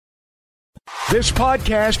This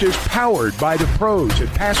podcast is powered by the pros at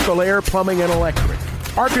Paschal Air Plumbing and Electric.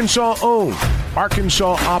 Arkansas owned,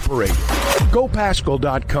 Arkansas operated.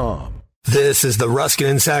 GoPaschal.com. This is the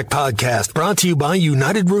Ruscin and Zach podcast, brought to you by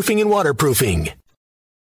United Roofing and Waterproofing.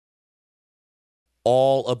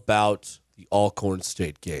 All about the Alcorn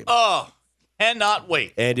State game. Oh, cannot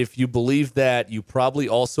wait. And if you believe that, you probably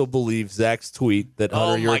also believe Zach's tweet that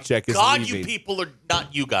Hunter Yurachek is leaving. Oh, my God, you people are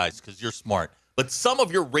not you guys because you're smart. But some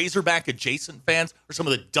of your Razorback adjacent fans are some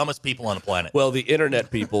of the dumbest people on the planet. Well, the internet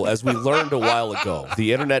people, as we learned a while ago,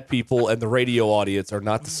 the internet people and the radio audience are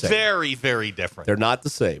not the same. Very, very different. They're not the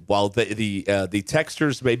same. While the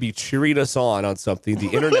texters may be cheering us on something, the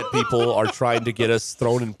internet people are trying to get us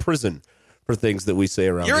thrown in prison for things that we say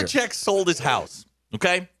around here. Yurachek sold his house,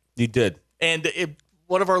 okay? He did. And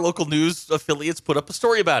one of our local news affiliates put up a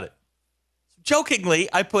story about it. Jokingly,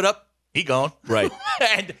 I put up, he gone. Right.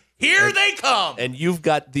 And here they come. And you've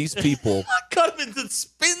got these people. Cut them into the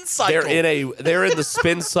spin cycle. They're in the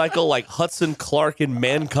spin cycle like Hudson Clark in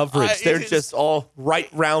man coverage. They're just all right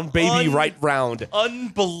round, baby, right round.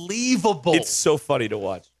 Unbelievable. It's so funny to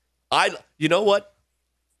watch. You know what?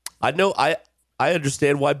 I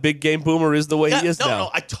understand why Big Game Boomer is the way he is now. No,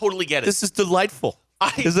 I totally get it. This is delightful,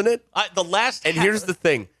 isn't it? Here's the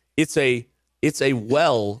thing. It's a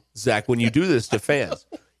well, Zach, when you do this to fans,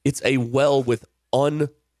 it's a well with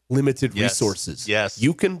unlimited resources. Yes.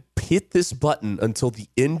 You can hit this button until the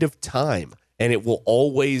end of time, and it will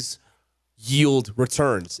always yield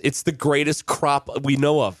returns. It's the greatest crop we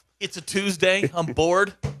know of. It's a Tuesday. I'm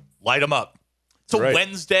bored. Light them up. It's a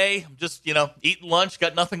Wednesday. I'm just, eating lunch.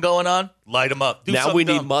 Got nothing going on. Light them up. Now we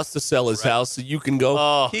need Muss to sell his house so you can go.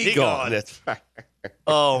 Oh, he gone. That's right.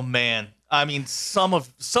 Oh, man. I mean, some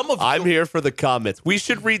of. I'm here for the comments. We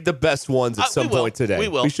should read the best ones at some point today. We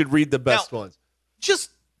will. We should read the best ones.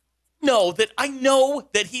 Just know that I know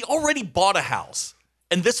that he already bought a house,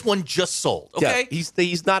 and this one just sold. Okay, yeah,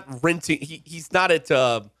 he's not renting. He's not at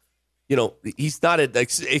he's not at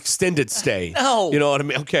extended stay. No, you know what I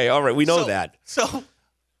mean. Okay, all right, we know that. So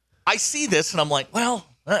I see this, and I'm like, well,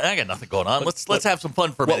 I got nothing going on. Let's have some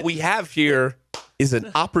fun for a minute. What we have here is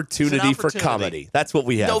an opportunity for comedy. That's what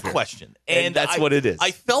we have. No here. question, and that's what it is. I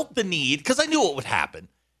felt the need because I knew what would happen,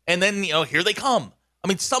 and then here they come. I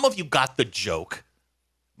mean, some of you got the joke.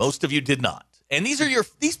 Most of you did not. And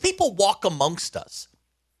these people walk amongst us.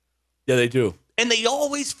 Yeah, they do. And they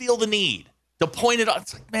always feel the need to point it out.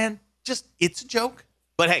 It's like, man, it's a joke.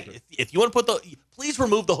 But hey, if you want to please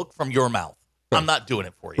remove the hook from your mouth. Right. I'm not doing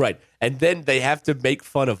it for you. Right. And then they have to make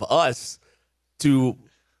fun of us to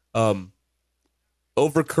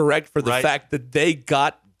overcorrect for the fact that they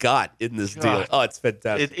got in this deal. Oh, it's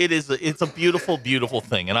fantastic. It's a beautiful, beautiful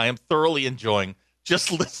thing. And I am thoroughly enjoying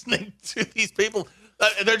just listening to these people.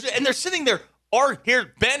 They're sitting there.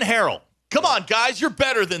 Here, Ben Harrell. Come on, guys, you're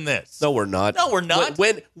better than this. No, we're not. No, we're not.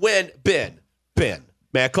 When Ben,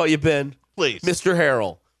 may I call you Ben? Please, Mr.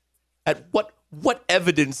 Harrell. At what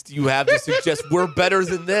evidence do you have to suggest we're better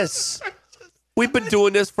than this? We've been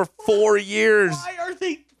doing this for 4 years.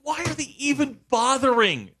 Why are they even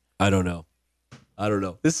bothering? I don't know.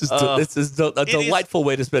 This is a delightful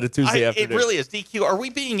way to spend a Tuesday afternoon. It really is. DQ, are we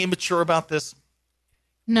being immature about this?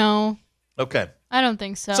 No. Okay. I don't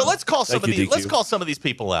think so. So let's call some of these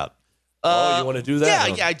people out. You want to do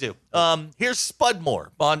that? Yeah, I do. Here's Spudmore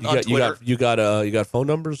on Twitter. You got phone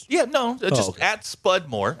numbers? Yeah, no, at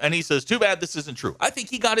Spudmore, and he says, "Too bad this isn't true." I think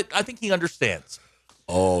he got it. I think he understands.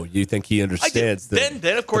 Oh, you think he understands?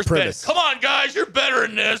 Then of course, Ben, come on, guys, you're better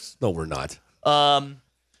than this. No, we're not.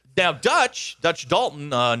 Now Dutch Dalton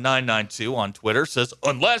 992 on Twitter says,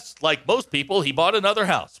 unless like most people, he bought another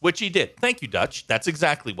house, which he did. Thank you, Dutch. That's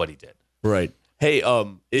exactly what he did. Right. Hey,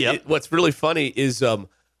 what's really funny is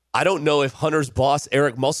I don't know if Hunter's boss,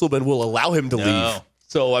 Eric Musselman, will allow him to leave.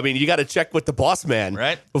 So, I mean, you got to check with the boss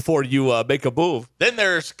man before you make a move. Then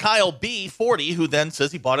there's Kyle B, 40, who then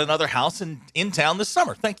says he bought another house in town this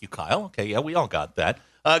summer. Thank you, Kyle. Okay, yeah, we all got that.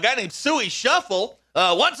 A guy named Suey Shuffle.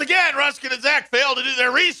 Once again, Ruscin and Zach failed to do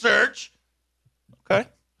their research. Okay.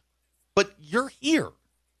 But you're here.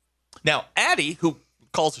 Now, Addie, who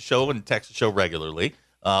calls the show and texts the show regularly,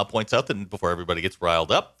 points out that before everybody gets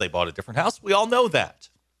riled up, they bought a different house. We all know that.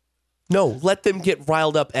 No, let them get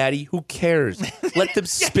riled up, Addie. Who cares? Let them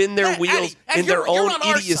spin their wheels in their own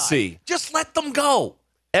idiocy. Just let them go.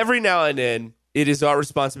 Every now and then, it is our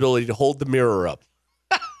responsibility to hold the mirror up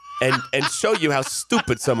and show you how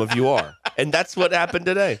stupid some of you are. And that's what happened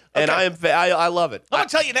today. Okay. And I love it. I'm going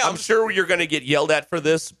to tell you now. I'm sure you're going to get yelled at for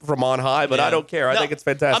this from on high, but I don't care. I think it's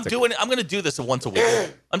fantastic. I'm going to do this once a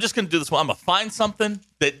week. I'm just going to do this one. I'm going to find something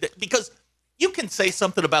that because you can say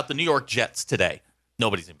something about the New York Jets today.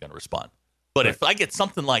 Nobody's even going to respond. But if I get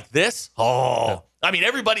something like this, I mean,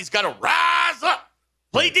 everybody's got to rise up,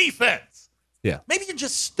 play defense. Yeah. Maybe you're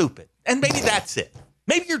just stupid, and maybe that's it.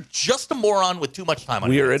 Maybe you're just a moron with too much time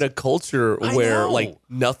on your hands. We are in a culture where, like,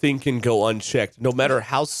 nothing can go unchecked, no matter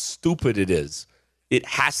how stupid it is. It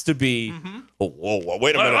has to be, whoa,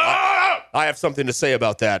 wait a minute. I have something to say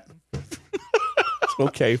about that.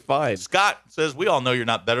 Okay, fine. Scott says, we all know you're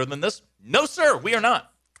not better than this. No, sir, we are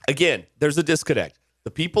not. Again, there's a disconnect.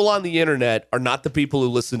 The people on the internet are not the people who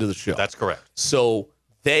listen to the show. That's correct. So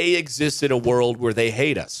they exist in a world where they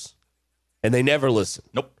hate us, and they never listen.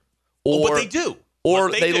 Nope. Or but they do.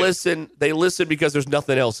 Or they listen. They listen because there's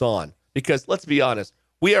nothing else on. Because let's be honest,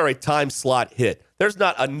 we are a time slot hit. There's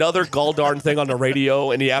not another galldarn thing on the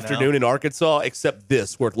radio in the afternoon in Arkansas except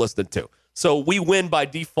this worth listening to. So we win by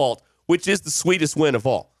default, which is the sweetest win of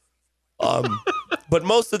all. But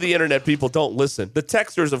most of the internet people don't listen. The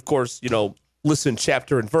texters, of course, listen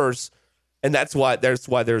chapter and verse, and that's why there's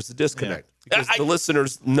a disconnect. Because the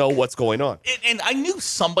listeners know what's going on. And I knew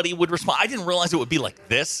somebody would respond. I didn't realize it would be like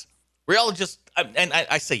this. We all just, and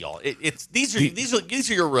I say y'all, these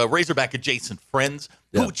are your Razorback adjacent friends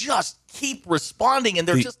who just keep responding, and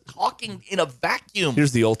they're just talking in a vacuum.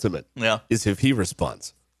 Here's the ultimate: is if he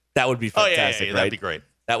responds, that would be fantastic, right? That'd be great.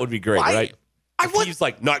 That would be great, right? He's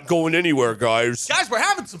like, not going anywhere, guys. Guys, we're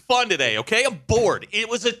having some fun today, okay? I'm bored. It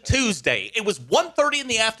was a Tuesday. It was 1:30 in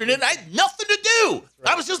the afternoon. I had nothing to do. Right.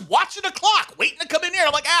 I was just watching the clock, waiting to come in here.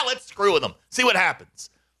 I'm like, let's screw with them. See what happens.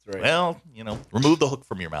 Right. Well, remove the hook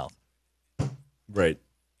from your mouth. Right.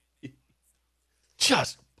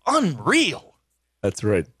 Just unreal. That's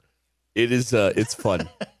right. It is. It's fun.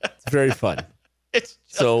 It's very fun. It's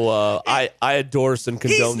just, so I endorse and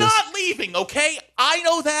condone he's this. Not leaving, okay? I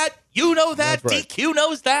know that. You know that. Right. DQ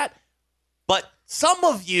knows that. But some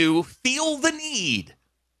of you feel the need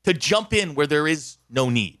to jump in where there is no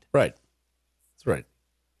need. Right. That's right.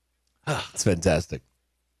 It's fantastic.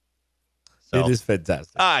 So, it is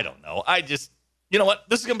fantastic. I don't know. You know what?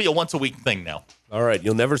 This is going to be a once-a-week thing now. All right.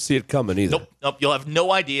 You'll never see it coming either. Nope. You'll have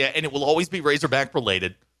no idea, and it will always be Razorback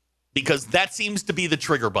related because that seems to be the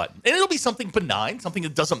trigger button. And it'll be something benign, something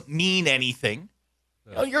that doesn't mean anything.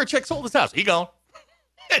 Yeah. You're a chick sold his house. He gone.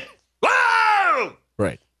 Whoa!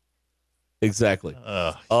 Right. Exactly.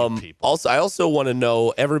 People. I also want to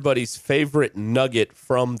know everybody's favorite nugget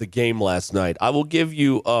from the game last night. I will give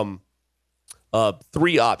you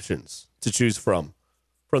 3 options to choose from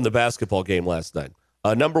the basketball game last night.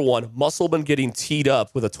 Number 1, Musselman getting teed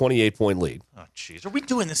up with a 28-point lead. Oh, jeez. Are we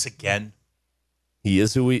doing this again? He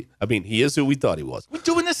is who we thought he was. We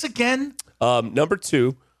doing this again? Number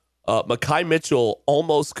 2, Mekhi Mitchell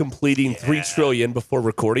almost completing 3 trillion before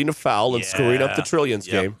recording a foul and screwing up the trillions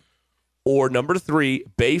game. Or number 3,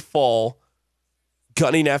 Bay Fall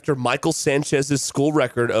gunning after Michael Sanchez's school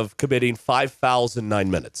record of committing 5 fouls in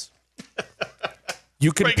 9 minutes.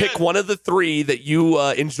 You can pick one of the 3 that you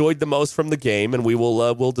enjoyed the most from the game, and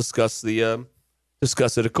we'll discuss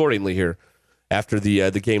it accordingly here after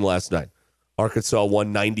the game last night. Arkansas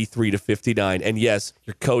won 93-59, and yes,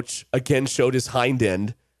 your coach again showed his hind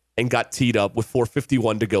end and got teed up with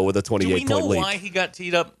 4:51 to go with a 28-point lead. Do we know why he got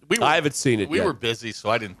teed up? I haven't seen it yet. We were busy, so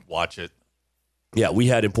I didn't watch it. Yeah, we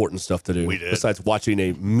had important stuff to do. We did. Besides watching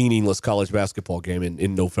a meaningless college basketball game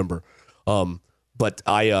in November. But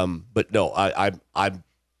I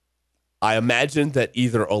imagine that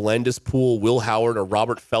either Olandis Poole, Will Howard, or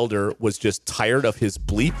Robert Felder was just tired of his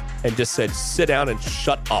bleep and just said, sit down and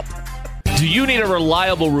shut up. Do you need a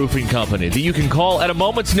reliable roofing company that you can call at a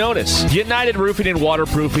moment's notice? United Roofing and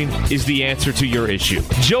Waterproofing is the answer to your issue.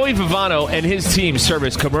 Joey Vivano and his team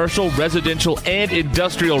service commercial, residential, and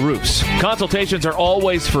industrial roofs. Consultations are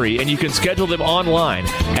always free, and you can schedule them online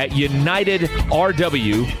at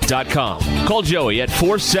unitedrw.com. Call Joey at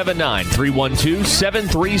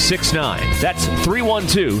 479-312-7369. That's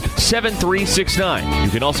 312-7369. You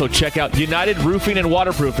can also check out United Roofing and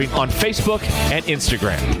Waterproofing on Facebook and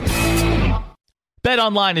Instagram.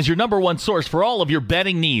 BetOnline is your number one source for all of your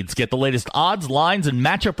betting needs. Get the latest odds, lines, and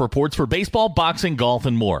matchup reports for baseball, boxing, golf,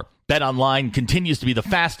 and more. BetOnline continues to be the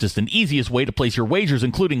fastest and easiest way to place your wagers,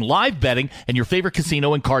 including live betting and your favorite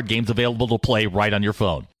casino and card games available to play right on your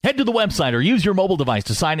phone. Head to the website or use your mobile device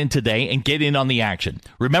to sign in today and get in on the action.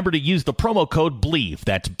 Remember to use the promo code BLEAV,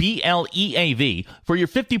 that's BLEAV, for your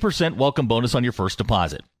 50% welcome bonus on your first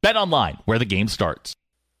deposit. BetOnline, where the game starts.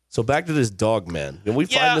 So back to this dog man. Can we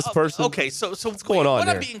find this person? Okay, so what's going on What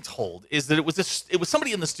here? I'm being told is that it was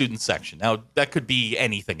somebody in the student section. Now that could be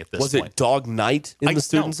anything at this point. Was it Dog Night in the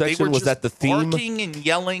student section? Was that the theme? Barking and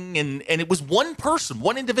yelling, and it was one person,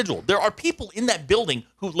 one individual. There are people in that building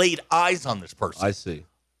who laid eyes on this person. I see.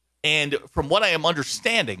 And from what I am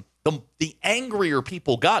understanding, the angrier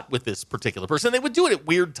people got with this particular person. They would do it at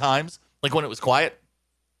weird times, like when it was quiet.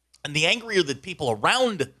 And the angrier that people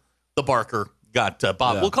around the Barker got,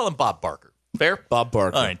 Bob, we'll call him Bob Barker. Fair? Bob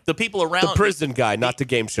Barker. All right. The people around. The prison guy, not the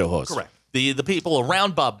game show host. Correct. The people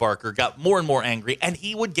around Bob Barker got more and more angry, and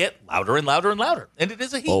he would get louder and louder and louder. And it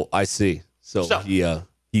is a he. Oh, I see. So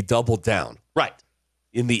he doubled down. Right.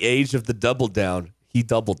 In the age of the double down, he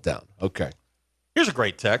doubled down. Okay. Here's a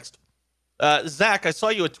great text. Zach, I saw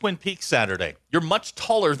you at Twin Peaks Saturday. You're much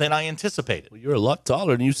taller than I anticipated. Well, you're a lot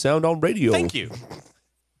taller than you sound on radio. Thank you.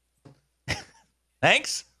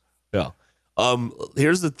 Thanks. Yeah.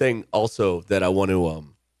 Here's the thing also that I want to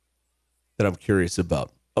that I'm curious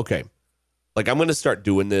about. Okay. Like I'm going to start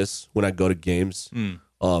doing this when I go to games.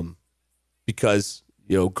 Because,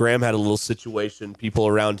 Graham had a little situation. People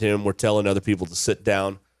around him were telling other people to sit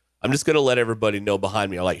down. I'm just going to let everybody know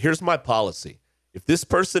behind me. I'm like, here's my policy. If this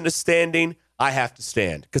person is standing, I have to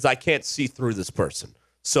stand because I can't see through this person.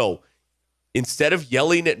 So instead of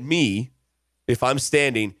yelling at me, if I'm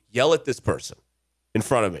standing, yell at this person in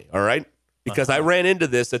front of me. All right. Because I ran into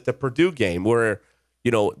this at the Purdue game where,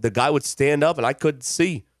 the guy would stand up and I couldn't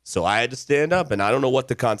see. So I had to stand up, and I don't know what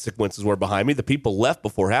the consequences were behind me. The people left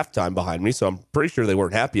before halftime behind me, so I'm pretty sure they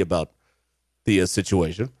weren't happy about the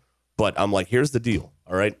situation. But I'm like, here's the deal,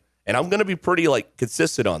 all right? And I'm going to be pretty,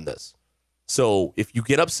 consistent on this. So if you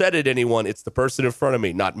get upset at anyone, it's the person in front of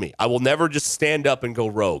me, not me. I will never just stand up and go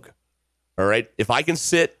rogue, all right? If I can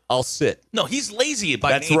sit, I'll sit. No, he's lazy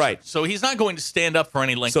by nature. That's right. So he's not going to stand up for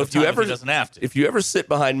any length of time if he doesn't have to. If you ever sit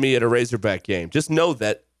behind me at a Razorback game, just know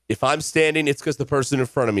that if I'm standing, it's because the person in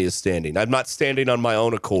front of me is standing. I'm not standing on my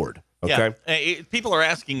own accord. Okay. Yeah. People are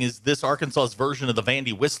asking, is this Arkansas's version of the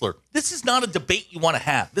Vandy Whistler? This is not a debate you want to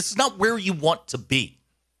have. This is not where you want to be.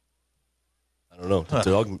 I don't know.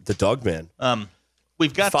 The dog man.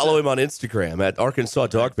 We've got follow him on Instagram at Arkansas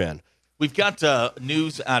Dog Man. We've got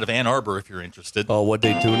news out of Ann Arbor if you're interested. Oh, what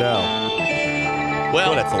they do now?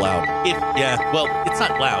 Well, that's loud. It's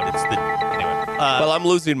not loud. It's anyway. Well, I'm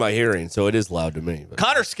losing my hearing, so it is loud to me. But.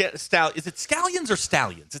 Connor is it Scallions or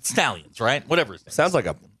Stallions? It's Stallions, right? Whatever his name sounds like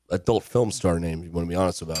a adult film star name, if you want to be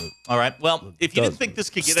honest about it. All right. Well, if you didn't think this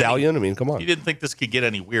could get Stallion, come on. You didn't think this could get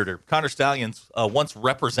any weirder. Connor Stallions once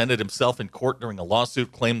represented himself in court during a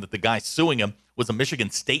lawsuit, claimed that the guy suing him was a Michigan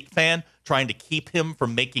State fan trying to keep him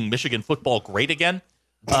from making Michigan football great again.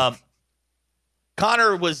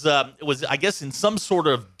 Connor was I guess in some sort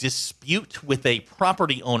of dispute with a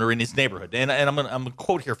property owner in his neighborhood, and I'm gonna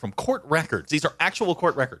quote here from court records. These are actual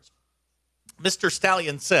court records. Mr.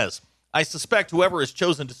 Stallion says, "I suspect whoever has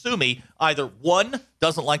chosen to sue me either 1,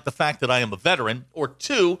 doesn't like the fact that I am a veteran, or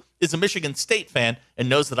 2, is a Michigan State fan and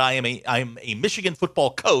knows that I am a Michigan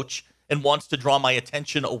football coach and wants to draw my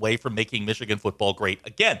attention away from making Michigan football great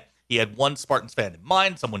again." He had one Spartans fan in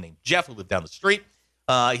mind, someone named Jeff who lived down the street.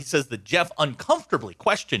 He says that Jeff uncomfortably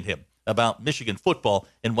questioned him about Michigan football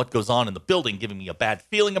and what goes on in the building, giving me a bad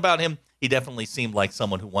feeling about him. He definitely seemed like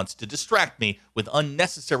someone who wants to distract me with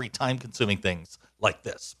unnecessary time-consuming things like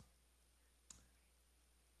this.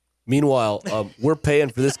 Meanwhile, we're paying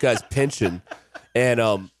for this guy's pension,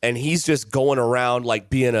 and he's just going around like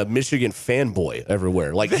being a Michigan fanboy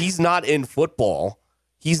everywhere. Like he's not in football,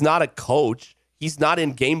 he's not a coach, he's not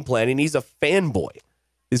in game planning. He's a fanboy,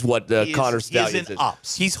 is what Connor Stallions is.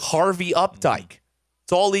 Ops. He's Harvey Updike.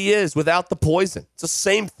 It's all he is without the poison. It's the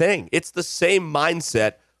same thing. It's the same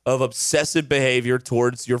mindset of obsessive behavior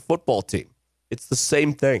towards your football team. It's the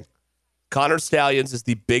same thing. Connor Stallions is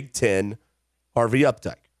the Big Ten Harvey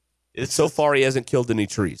Updike. So far, he hasn't killed any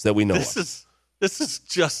trees that we know of. This is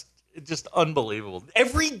just unbelievable.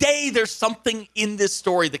 Every day there's something in this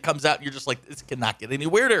story that comes out and you're just like, this cannot get any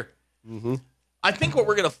weirder. Mm-hmm. I think what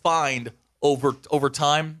we're going to find over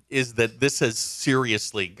time is that this has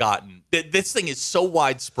seriously gotten, this thing is so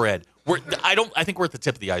widespread. I think we're at the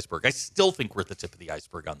tip of the iceberg. I still think we're at the tip of the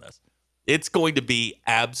iceberg on this. It's going to be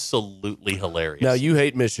absolutely hilarious. Now, you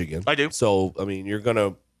hate Michigan. I do. So, you're going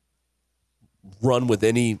to run with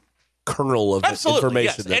any kernel of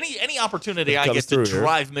information. Yes. Any opportunity I get to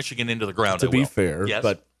drive Michigan into the ground. To be fair, yes.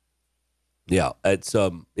 But yeah, it's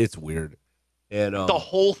weird, and the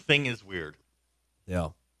whole thing is weird. Yeah.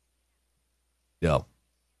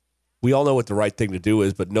 We all know what the right thing to do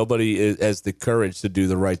is, but nobody has the courage to do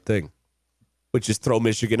the right thing, which is throw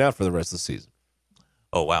Michigan out for the rest of the season.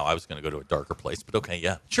 Oh wow, I was going to go to a darker place, but okay,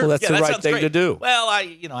 yeah, sure. Well, that's the right thing to do. Well,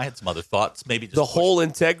 I had some other thoughts. Maybe just the whole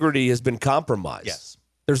integrity has been compromised. Yes.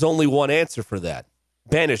 There's only one answer for that: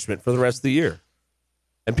 banishment for the rest of the year.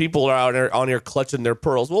 And people are out there on here clutching their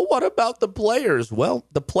pearls. Well, what about the players? Well,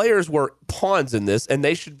 the players were pawns in this, and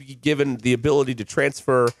they should be given the ability to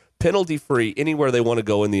transfer penalty-free anywhere they want to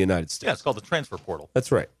go in the United States. Yeah, it's called the transfer portal.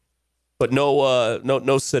 That's right. But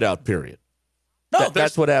no sit-out period. No,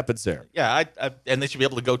 that's what happens there. Yeah, and they should be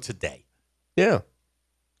able to go today. Yeah.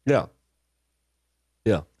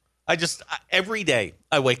 Every day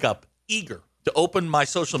I wake up eager to open my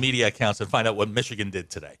social media accounts and find out what Michigan did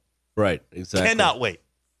today. Right, exactly. Cannot wait.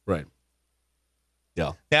 Right.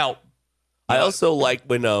 Yeah. Now, I also like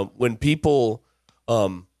when people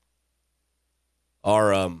are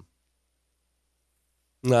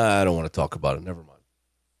I don't want to talk about it. Never mind.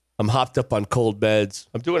 I'm hopped up on cold beds.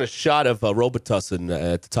 I'm doing a shot of Robitussin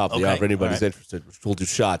at the top of the hour. If anybody's interested, we'll do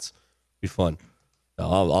shots. Be fun.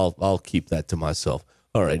 I'll keep that to myself.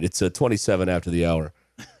 All right, it's 27 after the hour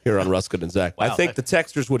here on Ruscin and Zach. Wow. I think the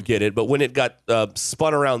texters would get it, but when it got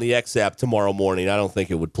spun around the X app tomorrow morning, I don't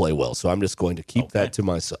think it would play well. So I'm just going to keep that to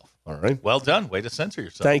myself. All right. Well done. Way to censor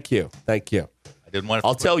yourself. Thank you. I didn't want to.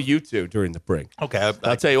 I'll tell you two during the break. Okay.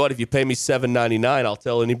 I'll tell you what. If you pay me $7.99, I'll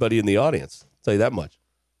tell anybody in the audience. I'll tell you that much.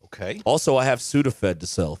 Okay. Also, I have Sudafed to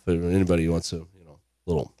sell if anybody wants a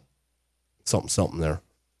little something there.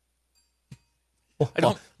 I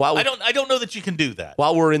don't know that you can do that.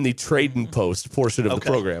 While we're in the trading post portion of the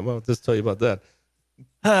program, I'll just tell you about that.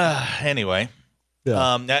 Anyway,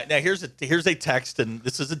 Yeah. now here's a text, and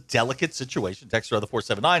this is a delicate situation. Texter of the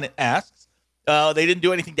 479 asks, they didn't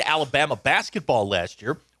do anything to Alabama basketball last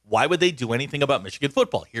year. Why would they do anything about Michigan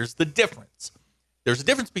football? Here's the difference. There's a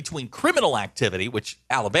difference between criminal activity, which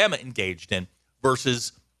Alabama engaged in,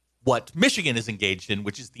 versus what Michigan is engaged in,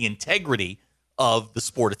 which is the integrity of the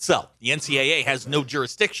sport itself. The NCAA has no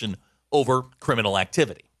jurisdiction over criminal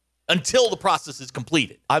activity until the process is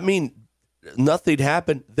completed. I mean, nothing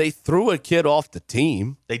happened. They threw a kid off the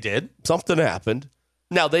team. They did. Something happened.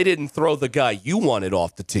 Now, they didn't throw the guy you wanted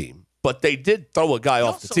off the team, but they did throw a guy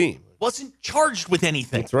off the team. Wasn't charged with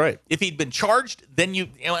anything. That's right. If he'd been charged, then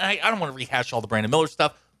I don't want to rehash all the Brandon Miller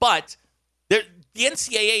stuff, but the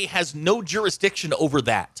NCAA has no jurisdiction over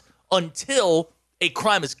that until a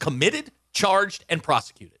crime is committed, charged, and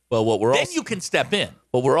prosecuted. Well, then you can step in.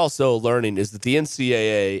 What we're also learning is that the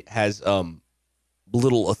NCAA has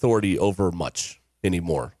little authority over much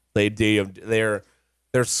anymore. Their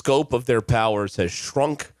scope of their powers has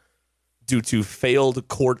shrunk due to failed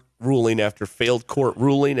court ruling after failed court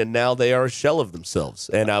ruling, and now they are a shell of themselves.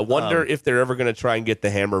 And I wonder if they're ever going to try and get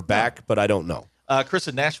the hammer back, but I don't know. Chris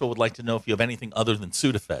in Nashville would like to know if you have anything other than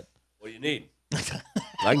Sudafed. What do you need?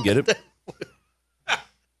 I can get it.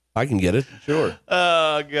 I can get it. Sure.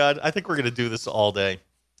 Oh, God. I think we're going to do this all day.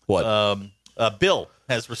 What? Bill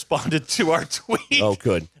has responded to our tweet. Oh,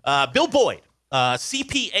 good. Bill Boyd,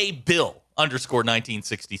 CPA Bill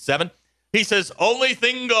 _1967. He says, only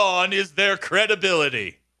thing gone is their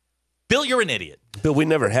credibility. Bill, you're an idiot. Bill, we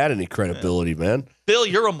never had any credibility, man. Bill,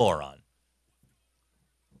 you're a moron.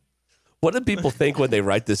 What do people think when they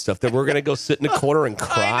write this stuff? That we're going to go sit in a corner and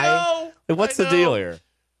cry? I know. Like, what's the deal here?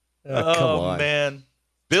 Oh, come on. Man.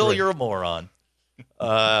 Bill, you're a moron.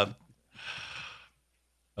 All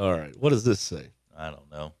right. What does this say? I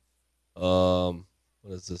don't know.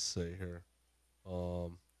 What does this say here?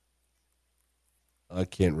 I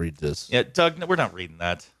can't read this. Yeah, Doug, we're not reading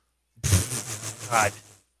that. God.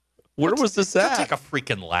 Where was this at? Take a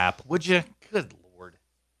freaking lap, would you? Good Lord.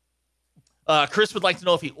 Chris would like to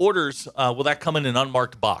know if he orders, will that come in an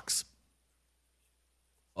unmarked box?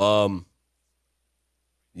 Yeah,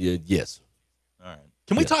 yes. All right.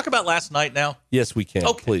 Can we talk about last night now? Yes, we can.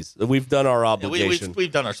 Okay. Please. We've done our obligation.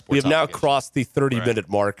 We've done our sports. We have now obligation. crossed the 30-minute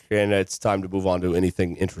mark, and it's time to move on to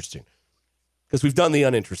anything interesting. Because we've done the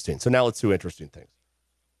uninteresting, so now let's do interesting things.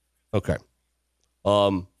 Okay.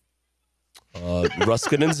 Ruscin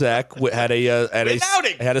and Zach had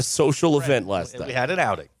a social event last night. We had an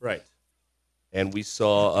outing. Right. And we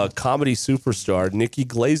saw a comedy superstar, Nikki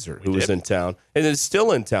Glazer, who was in town, and is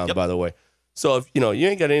still in town, by the way. So if you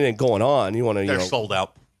ain't got anything going on, you want to, They're sold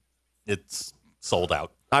out. It's sold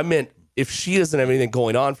out. I meant if she doesn't have anything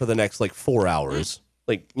going on for the next 4 hours,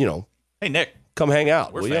 Hey, Nick, come hang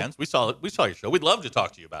out. we're fans. We saw your show. We'd love to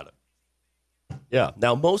talk to you about it. Yeah.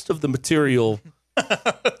 Now most of the material,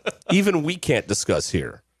 even we can't discuss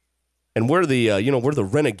here, and we're the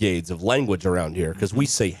renegades of language around here because we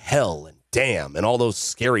say hell and damn and all those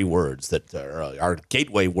scary words that are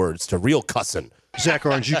gateway words to real cussing. Zach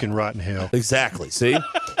Orange, you can rot in hell. Exactly. See.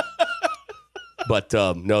 But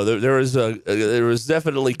no, there was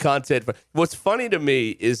definitely content. What's funny to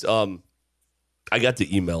me is I got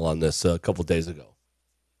the email on this a couple days ago,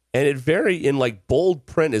 and it in bold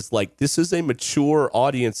print is this is a mature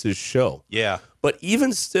audience's show. Yeah. But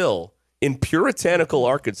even still, in puritanical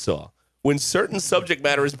Arkansas, when certain subject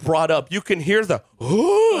matter is brought up, you can hear the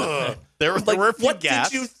There were a few what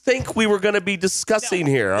gaps. did you think we were going to be discussing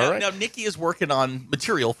here? All right. Now, Nikki is working on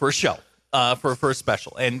material for a show, for a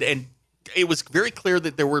special, and it was very clear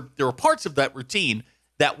that there were parts of that routine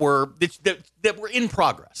that were in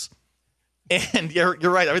progress. And you're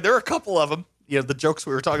right. I mean, there are a couple of them. The jokes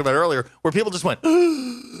we were talking about earlier, where people just went,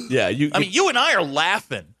 yeah. You and I are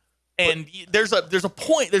laughing, and there's a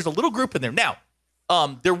point. There's a little group in there now.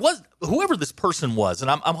 There was whoever this person was,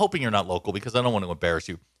 and I'm hoping you're not local because I don't want to embarrass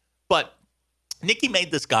you. But Nikki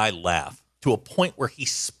made this guy laugh to a point where he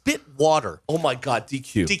spit water. Oh my God,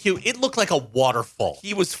 DQ. It looked like a waterfall.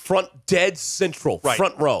 He was dead central,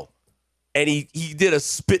 front row, and he did a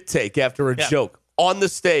spit take after a joke on the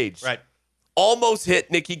stage. Right. Almost hit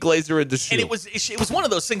Nikki Glazer in the shoe. And it was one of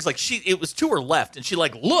those things like it was to her left, and she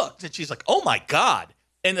looked, and she's like, "Oh my God."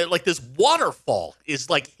 And then, this waterfall is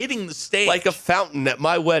hitting the stage. Like a fountain at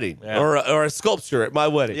my wedding or a sculpture at my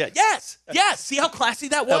wedding. Yeah. Yes. See how classy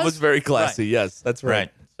that was? That was very classy. Right. Yes, that's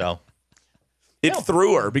right. So it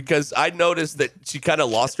threw her because I noticed that she kind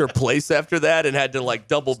of lost her place after that and had to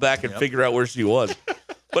double back and figure out where she was.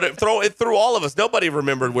 But it threw all of us. Nobody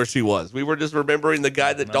remembered where she was. We were just remembering the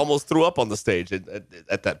guy that almost threw up on the stage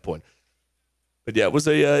at that point. But yeah, it was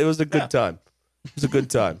a good time. It was a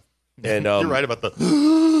good time. And you're right about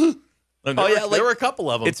the. There were a couple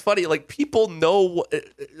of them. It's funny, people know.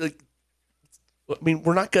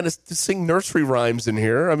 We're not going to sing nursery rhymes in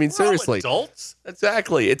here. I mean, seriously, adults.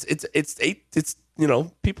 Exactly. It's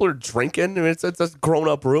people are drinking. I mean, it's a grown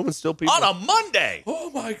up room and still people on a Monday. Oh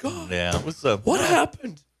my God! Yeah, it was. What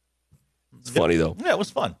happened? It's funny though. Yeah, it was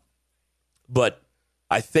fun. But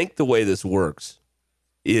I think the way this works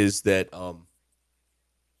is that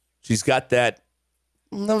she's got that.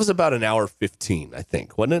 That was about an hour 15, I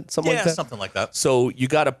think, wasn't it? Something like that. Something like that. So you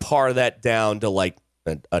got to par that down to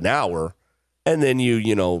an hour, and then you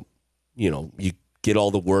get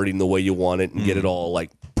all the wording the way you want it and get it all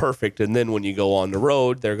perfect. And then when you go on the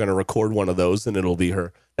road, they're going to record one of those, and it'll be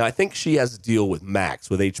her. Now I think she has a deal with Max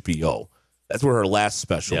with HBO. That's where her last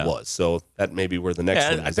special was. So that may be where the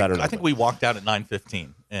next one is. I don't know. I think we walked out at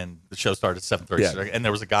 9:15, and the show started at 7:30. Yeah. And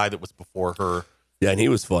there was a guy that was before her. Yeah, and he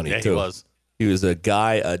was funny too. He was. He was a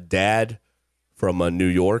dad from New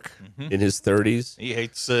York in his 30s. He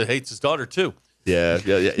hates his daughter too. Yeah.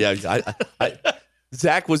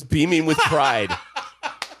 Zach was beaming with pride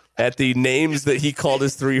at the names that he called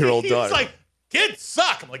his 3-year-old daughter. He's like, kids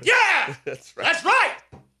suck. I'm like, yeah, that's right. That's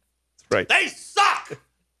right. They suck.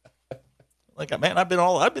 Man, I've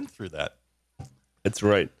been through that. That's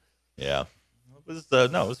right. Yeah. It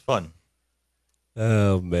was fun.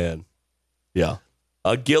 Oh man. Yeah.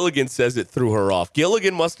 Gilligan says it threw her off.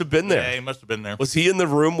 Gilligan must have been there. Yeah, he must have been there. Was he in the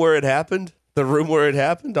room where it happened? The room where it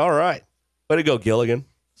happened? All right. Way to go, Gilligan.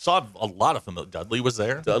 Saw a lot of them. Dudley was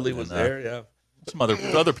there. Dudley was there, yeah. Some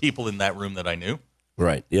other people in that room that I knew.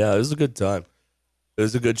 Right. Yeah, it was a good time. It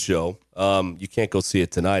was a good show. You can't go see it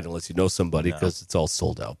tonight unless you know somebody because it's all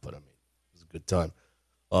sold out. But, I mean, it was a good time.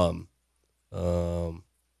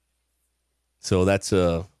 So that's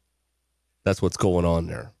what's going on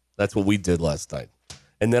there. That's what we did last night.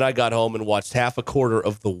 And then I got home and watched half a quarter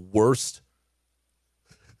of the worst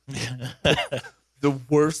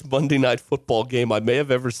Monday Night Football game I may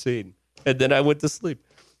have ever seen. And then I went to sleep.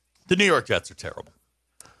 The New York Jets are terrible.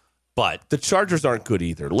 But the Chargers aren't good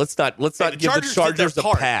either. Let's not give the Chargers a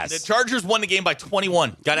pass. The Chargers won the game by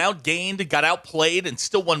 21. Got outgained, got outplayed, and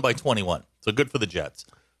still won by 21. So good for the Jets.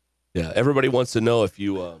 Yeah, everybody wants to know if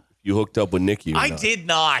you hooked up with Nikki or not. I did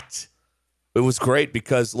not. It was great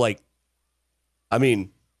because,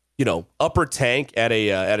 upper tank at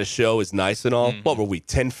a show is nice and all. What were we,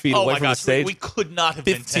 10 feet away from the stage? We could not have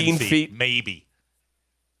been 10 feet. Maybe.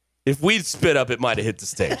 If we'd spit up, it might have hit the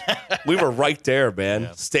stage. We were right there, man.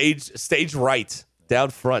 Yeah. Stage right,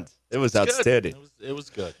 down front. It was outstanding. It was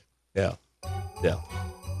good. Yeah.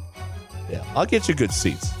 I'll get you good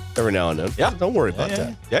seats every now and then. Yeah. Don't worry about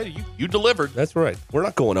that. Yeah, you delivered. That's right. We're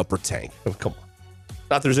not going upper tank. Oh, come on.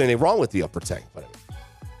 Not that there's anything wrong with the upper tank, but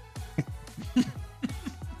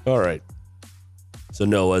all right. So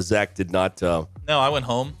no, Zach did not. No, I went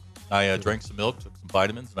home. I drank some milk, took some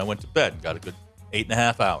vitamins, and I went to bed and got a good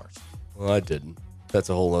 8.5 hours. Well, I didn't. That's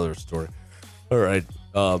a whole other story. All right.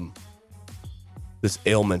 This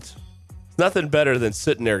ailment. It's nothing better than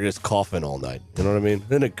sitting there just coughing all night. You know what I mean?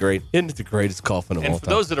 Isn't it great? Isn't it the greatest coughing of all time? And for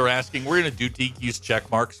those that are asking, we're going to do DQ's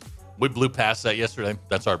check marks. We blew past that yesterday.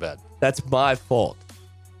 That's our bad. That's my fault.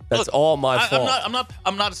 That's all my fault.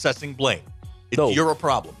 I'm not assessing blame. You're a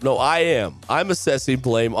problem. No, I am. I'm assessing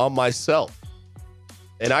blame on myself.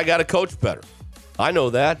 And I got to coach better. I know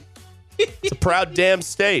that. It's a proud damn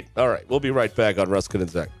state. All right, we'll be right back on Ruscin and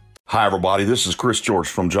Zach. Hi, everybody. This is Chris George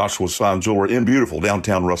from Joshua's Fine Jewelry in beautiful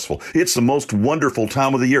downtown Russellville. It's the most wonderful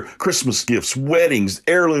time of the year. Christmas gifts, weddings,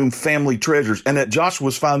 heirloom family treasures. And at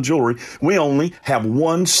Joshua's Fine Jewelry, we only have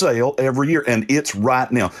one sale every year, and it's right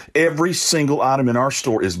now. Every single item in our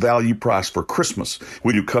store is value priced for Christmas.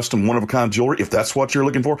 We do custom one-of-a-kind jewelry. If that's what you're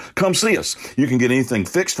looking for, come see us. You can get anything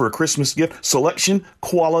fixed for a Christmas gift. Selection,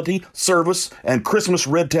 quality, service, and Christmas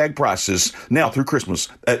red tag prices now through Christmas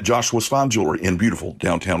at Joshua's Fine Jewelry in beautiful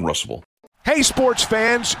downtown Russellville. Hey, sports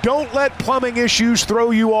fans, don't let plumbing issues throw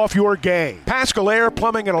you off your game. Paschal Air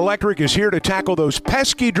Plumbing and Electric is here to tackle those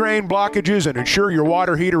pesky drain blockages and ensure your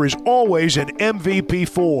water heater is always in MVP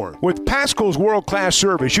form. With Paschal's world-class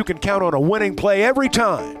service, you can count on a winning play every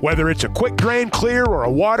time. Whether it's a quick drain clear or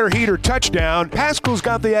a water heater touchdown, Paschal's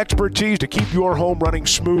got the expertise to keep your home running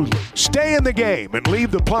smoothly. Stay in the game and leave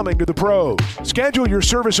the plumbing to the pros. Schedule your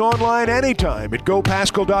service online anytime at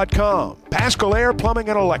gopaschal.com. Paschal Air Plumbing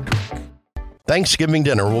and Electric. Thanksgiving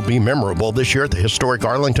dinner will be memorable this year at the historic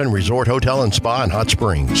Arlington Resort Hotel and Spa in Hot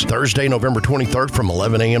Springs. Thursday, November 23rd from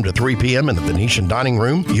 11 a.m. to 3 p.m. in the Venetian Dining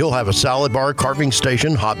Room. You'll have a salad bar, carving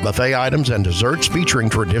station, hot buffet items, and desserts featuring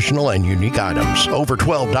traditional and unique items. Over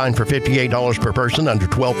 12 dine for $58 per person, under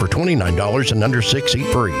 12 for $29, and under 6 eat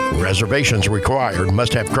free. Reservations required.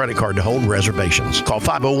 Must have credit card to hold reservations. Call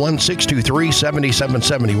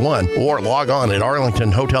 501-623-7771 or log on at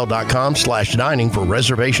arlingtonhotel.com/dining for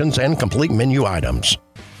reservations and complete menu items.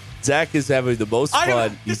 Zach is having the most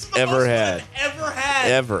fun he's ever had.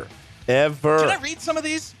 Ever. Can I read some of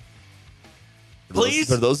these? Please?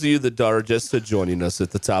 For those of you that are just joining us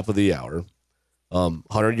at the top of the hour,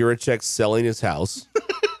 Hunter Yurichek's selling his house,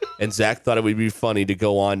 and Zach thought it would be funny to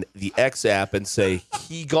go on the X app and say,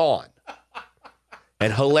 he gone.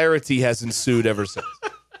 And hilarity has ensued ever since.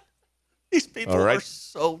 These people are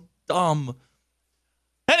so dumb.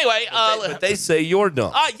 Anyway, but they say you're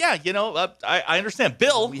dumb. Yeah, I understand.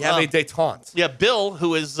 Bill, we have a détente. Yeah, Bill,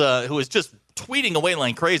 who is just tweeting away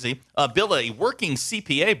like crazy. Bill, a working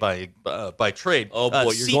CPA by trade. Oh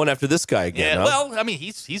boy, you're going after this guy again. Yeah, huh? well, I mean,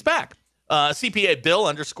 he's back. CPA Bill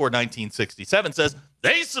 _1967 says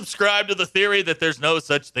they subscribe to the theory that there's no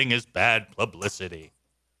such thing as bad publicity.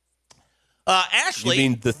 Ashley, you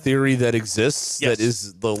mean the theory that exists, yes, that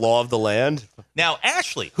is the law of the land? Now,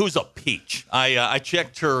 Ashley, who's a peach, I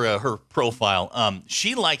checked her profile.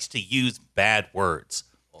 She likes to use bad words.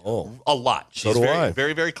 Oh, a lot. She's so do very, I.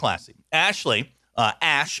 very, very classy. Ashley,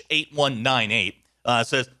 Ash8198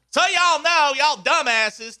 says, so y'all know, y'all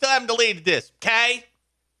dumbasses still haven't deleted this, okay?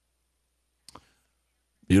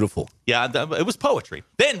 Beautiful. Yeah, it was poetry.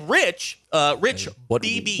 Then Rich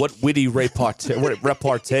BB. What witty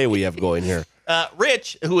repartee we have going here.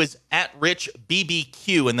 Rich, who is at Rich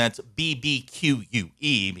BBQ, and that's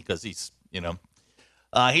BBQUE because he's,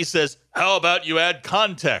 he says, how about you add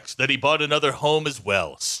context that he bought another home as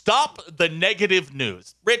well? Stop the negative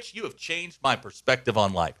news. Rich, you have changed my perspective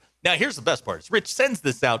on life. Now, here's the best part. Rich sends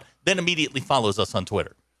this out, then immediately follows us on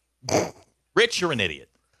Twitter. Rich, you're an idiot.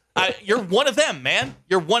 You're one of them, man.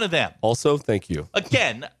 You're one of them. Also, thank you.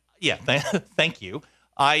 Again, yeah, thank you.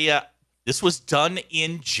 This was done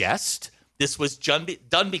in jest. This was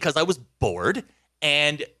done because I was bored.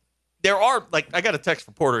 And there are, I got a text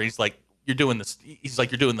from Porter. He's like, you're doing this. He's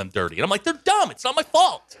like, you're doing them dirty. And I'm like, they're dumb. It's not my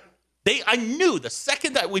fault. I knew the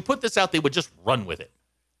second that we put this out, they would just run with it.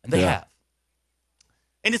 And they have.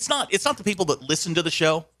 And it's not the people that listen to the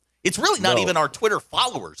show. It's really not even our Twitter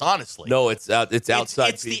followers, honestly. No, it's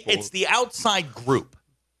outside people. It's the outside group.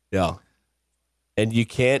 Yeah. And you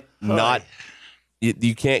can't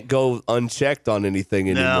you can't go unchecked on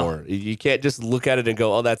anything anymore. No. You can't just look at it and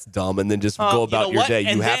go, oh, that's dumb, and then just go about your day.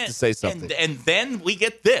 You have to say something. And then we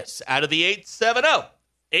get this out of the 870.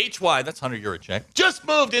 HY, that's Hunter Yurichek, just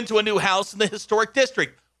moved into a new house in the historic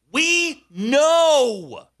district. We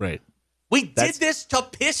know. Right. We did this to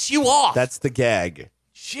piss you off. That's the gag.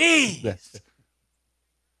 Jeez. That's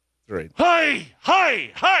right. Hey.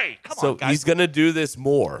 Come on, guys. He's going to do this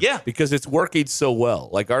more. Yeah. Because it's working so well.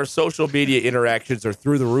 Like, our social media interactions are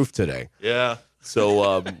through the roof today. Yeah.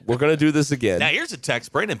 So we're going to do this again. Now, here's a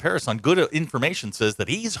text. Brandon Paris on Good Information says that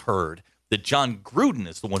he's heard that John Gruden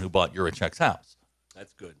is the one who bought Yurichek's house.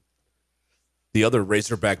 That's good. The other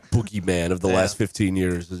Razorback boogeyman of the last 15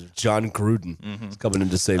 years is John Gruden. He's coming in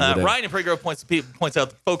to save the day. Ryan and Prego points out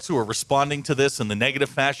that folks who are responding to this in the negative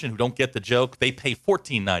fashion, who don't get the joke, they pay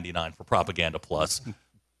 $14.99 for Propaganda Plus.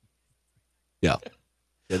 Yeah,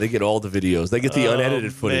 they get all the videos. They get the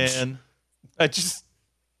unedited footage. Man. I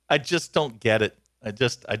just don't get it. I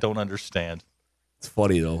don't understand. It's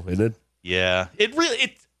funny though, isn't it? Yeah,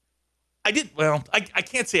 I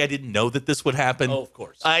can't say I didn't know that this would happen. Oh, of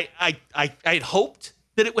course. I had hoped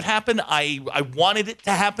that it would happen. I wanted it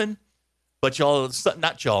to happen, but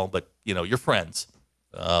not y'all, but your friends,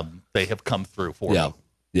 they have come through for me.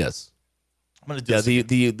 Yes. I'm going to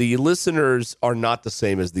do the listeners are not the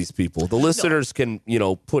same as these people. The listeners can,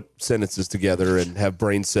 put sentences together and have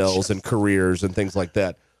brain cells and careers and things like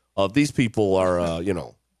that. These people are,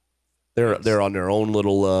 they're on their own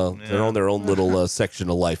little they're on their own little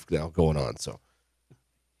section of life now going on. So,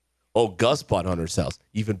 Gus bought Hunter's house,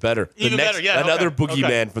 even better. Another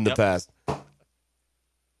boogeyman from the past.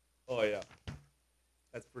 Oh yeah,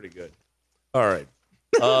 that's pretty good. All right.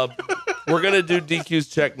 We're going to do DQ's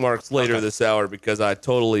check marks later this hour because I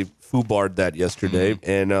totally foobarred that yesterday,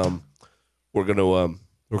 and we're going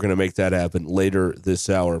to make that happen later this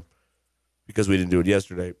hour because we didn't do it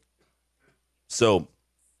yesterday. So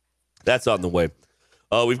that's on the way.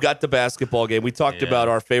 We've got the basketball game. We talked about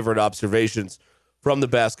our favorite observations from the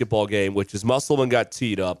basketball game, which is Musselman got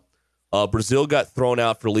teed up. Brazil got thrown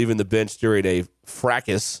out for leaving the bench during a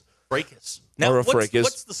fracas. Now,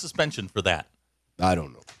 what's the suspension for that? I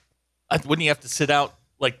don't know. Wouldn't you have to sit out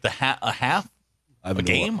like a half? A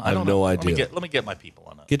game? I have no idea. Let me get my people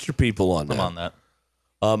on that. Get your people on that. I'm on that.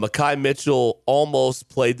 Mekhi Mitchell almost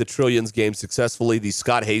played the Trillions game successfully, the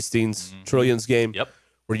Scott Hastings Trillions game,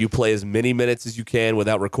 where you play as many minutes as you can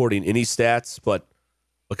without recording any stats, but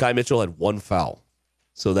Mekhi Mitchell had one foul,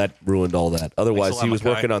 so that ruined all that. Otherwise, he was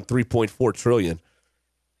working on 3.4 trillion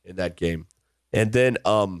in that game. And then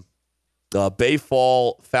Bay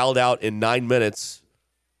Fall fouled out in 9 minutes,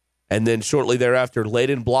 and then shortly thereafter,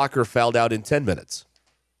 Layden Blocker fouled out in 10 minutes.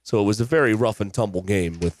 So it was a very rough and tumble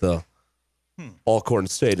game with Alcorn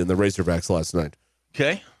State and the Razorbacks last night.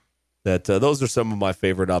 Okay. Those are some of my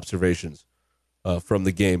favorite observations from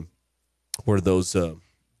the game, were those the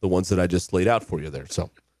ones that I just laid out for you there. So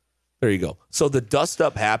there you go. So the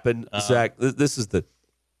dust-up happened, Zach. It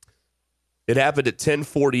happened at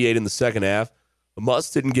 10:48 in the second half.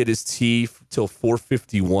 Muss didn't get his tee till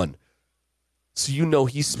 4:51. So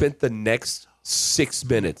he spent the next 6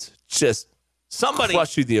 minutes just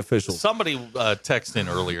crushing the officials. Somebody texted in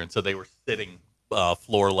earlier and said they were sitting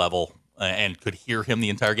floor level and could hear him the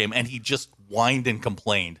entire game, and he just whined and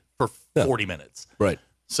complained for 40 minutes. Right.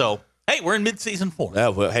 So, hey, we're in mid-season 4. Yeah,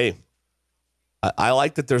 well, hey, I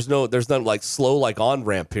like that there's no like slow like on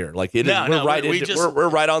ramp here. Like we're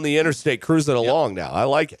right on the interstate cruising along now. I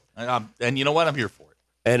like it. And you know what? I'm here for it.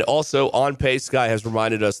 And also on pace, Guy has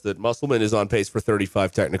reminded us that Musselman is on pace for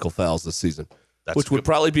 35 technical fouls this season, which would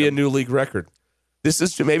probably be a new league record.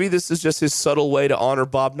 Maybe this is just his subtle way to honor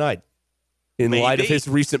Bob Knight in light of his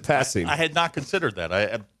recent passing. I had not considered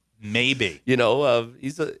that. Maybe.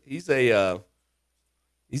 He's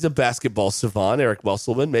a basketball savant, Eric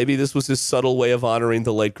Musselman. Maybe this was his subtle way of honoring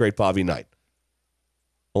the late, great Bobby Knight.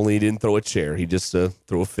 Only he didn't throw a chair. He just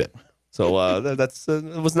threw a fit. So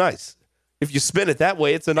it was nice. If you spin it that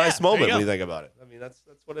way, it's a nice moment when you think about it. I mean, that's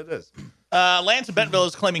what it is. Lance in Bentonville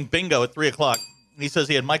is claiming bingo at 3 o'clock. He says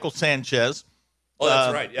he had Michael Sanchez. Oh,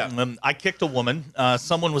 that's right, yeah. I kicked a woman.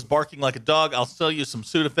 Someone was barking like a dog. I'll sell you some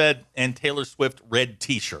Sudafed and Taylor Swift red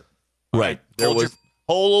T-shirt. Right.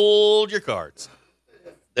 Hold your cards.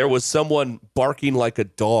 There was someone barking like a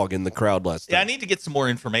dog in the crowd last night. Yeah, I need to get some more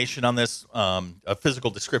information on this, a physical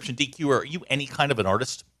description. DQ, are you any kind of an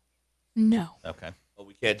artist? No. Okay. Well,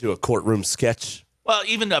 we can't do a courtroom sketch. Well,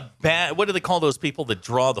 even a bad, what do they call those people that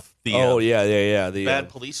draw the the bad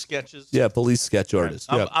police sketches? Yeah, police sketch artists.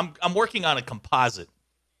 Right. I'm working on a composite.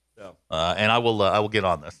 Yeah. And I will get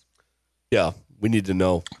on this. Yeah, we need to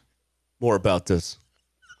know more about this.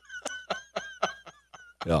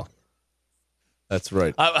 Yeah. That's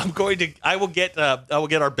right. I will get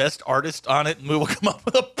our best artist on it, and we will come up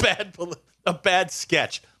with a bad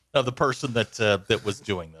sketch of the person that was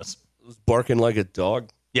doing this. It was barking like a dog.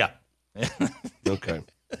 Yeah. Okay.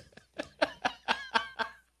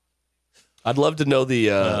 I'd love to know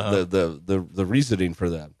the reasoning for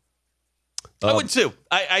that. I would too.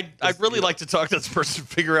 I'd really like to talk to this person,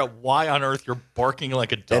 figure out why on earth you're barking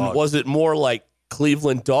like a dog. And was it more like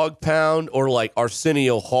Cleveland Dog Pound or like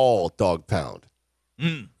Arsenio Hall Dog Pound?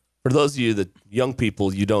 For those of you, the young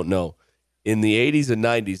people, you don't know, in the 80s and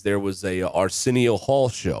 90s, there was a Arsenio Hall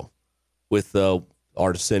show with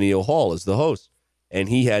Arsenio Hall as the host. And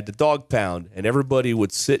he had the dog pound, and everybody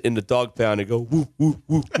would sit in the dog pound and go, woo, woo,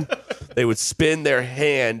 woo, woo. They would spin their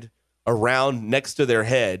hand around next to their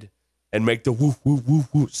head and make the woo, woo, woo,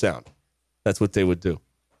 woo sound. That's what they would do.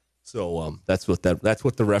 So that's what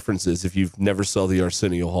the reference is if you've never saw the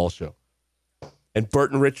Arsenio Hall show. And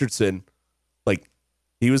Burton Richardson,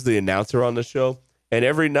 he was the announcer on the show, and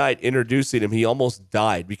every night introducing him, he almost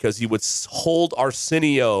died because he would hold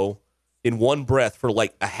Arsenio in one breath for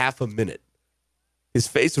like a half a minute. his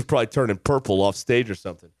face was probably turning purple off stage or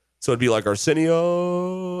something. So it'd be like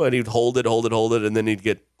Arsenio, and he'd hold it, and then he'd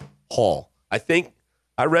get Hall. I think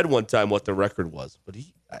I read one time what the record was, but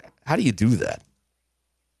how do you do that?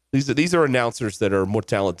 These are announcers that are more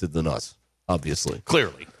talented than us, obviously.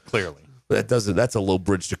 Clearly. That's a low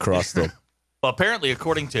bridge to cross, though. Well, apparently,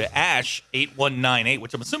 according to Ash8198,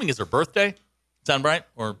 which I'm assuming is her birthday, sound right?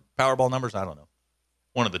 Or Powerball numbers? I don't know.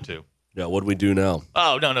 One of the two. Yeah, what do we do now?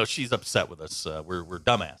 Oh, no, she's upset with us. We're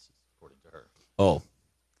dumbasses, according to her. Oh.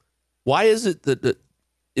 Why is it that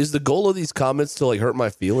is the goal of these comments to, like, hurt my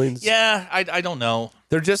feelings? Yeah, I don't know.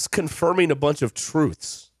 They're just confirming a bunch of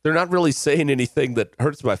truths. They're not really saying anything that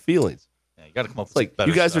hurts my feelings. Yeah, you got to come up with like, better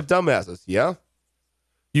you guys stuff. are dumbasses. Yeah.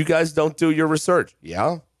 You guys don't do your research.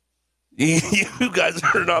 Yeah. You guys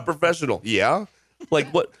are not professional. Yeah. Like,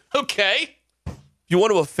 what? Okay. If you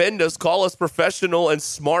want to offend us, call us professional and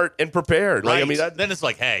smart and prepared. Right. Like, I mean, then it's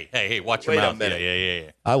like, hey, watch your Wait a mouth. minute.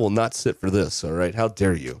 Yeah. I will not sit for this, all right? How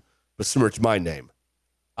dare you besmirch my name?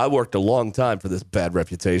 I worked a long time for this bad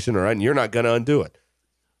reputation, all right? And you're not going to undo it.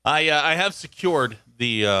 I have secured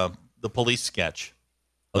the police sketch.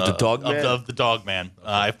 Of the dog man? Of the dog man.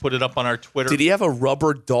 I've put it up on our Twitter. Did he have a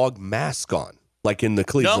rubber dog mask on, like in the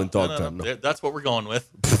Cleveland dog time? No. That's what we're going with.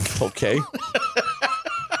 Okay.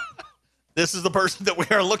 This is the person that we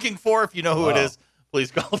are looking for. If you know who it is, please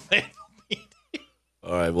call me.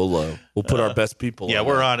 All right, we'll put our best people on. Yeah,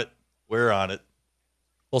 we're on it. We're on it.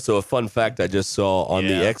 Also, a fun fact I just saw on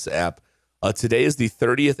the X app. Today is the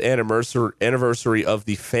 30th anniversary of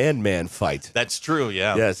the Fan Man fight. That's true,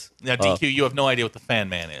 yeah. Yes. Now, DQ, you have no idea what the Fan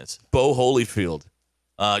Man is. Bo Holyfield.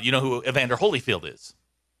 You know who Evander Holyfield is?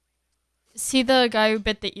 Is he the guy who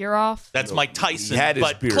bit the ear off? That's Mike Tyson. He had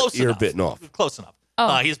his close ear enough. bitten off. Close enough.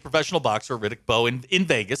 Oh. He's a professional boxer, Riddick Bowe, in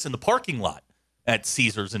Vegas, in the parking lot at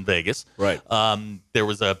Caesars in Vegas. Right. There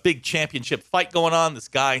was a big championship fight going on. This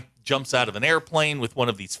guy jumps out of an airplane with one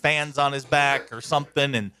of these fans on his back or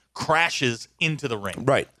something and crashes into the ring.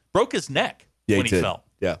 Right. Broke his neck when he did. fell.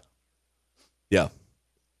 Yeah. Yeah.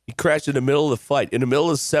 He crashed in the middle of the fight, in the middle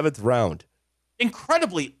of the 7th round.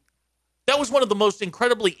 That was one of the most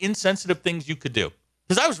incredibly insensitive things you could do.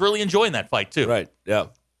 Because I was really enjoying that fight, too. Right, yeah.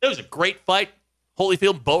 It was a great fight.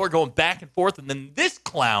 Holyfield, Bowe are going back and forth, and then this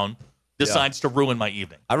clown decides to ruin my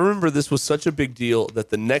evening. I remember this was such a big deal that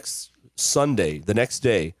the next Sunday, the next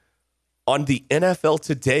day, on the NFL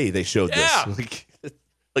Today, they showed this.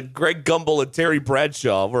 Like Greg Gumbel and Terry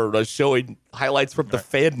Bradshaw were showing highlights from the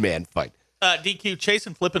Fan Man fight. DQ, Chase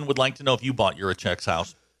and Flippin would like to know if you bought Yurichek's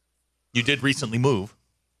house. You did recently move.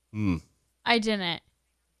 I didn't.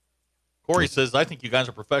 Corey says, I think you guys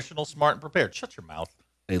are professional, smart, and prepared. Shut your mouth.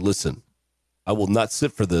 Hey, listen, I will not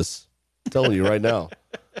sit for this. I'm telling you right now.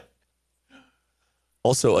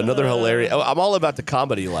 Also, another hilarious. I'm all about the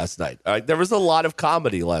comedy last night. All right, there was a lot of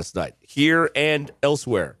comedy last night, here and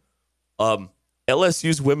elsewhere.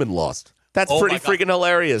 LSU's women lost. That's pretty freaking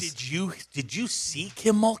hilarious. Did you see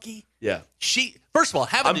Kim Mulkey? Yeah. First of all,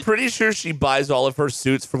 I'm pretty sure she buys all of her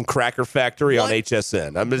suits from Cracker Factory on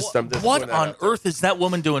HSN. I'm just what on earth is that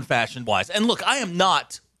woman doing fashion-wise? And look, I am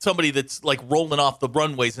not somebody that's like rolling off the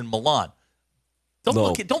runways in Milan. Don't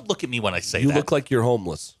look at me when I say that. You look like you're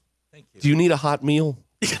homeless. Thank you. Do you need a hot meal?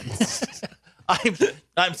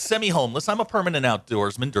 I'm semi-homeless. I'm a permanent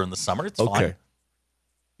outdoorsman during the summer. It's fine.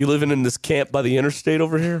 You living in this camp by the interstate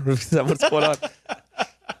over here? Is that what's going on?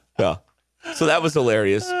 Yeah. So that was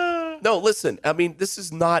hilarious. No, listen. I mean, this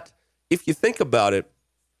is not, if you think about it,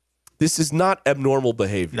 this is not abnormal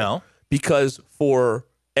behavior. No. Because for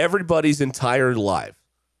everybody's entire life,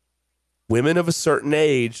 women of a certain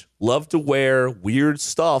age love to wear weird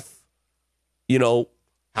stuff. You know,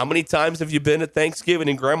 how many times have you been at Thanksgiving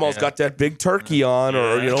and grandma's got that big turkey on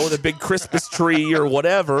or, you know, the big Christmas tree or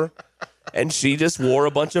whatever, and she just wore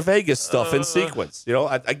a bunch of Vegas stuff in sequence. You know,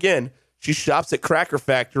 again, she shops at Cracker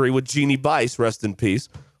Factory with Jeannie Bice, rest in peace,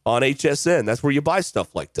 on HSN. That's where you buy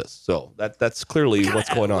stuff like this. So that's clearly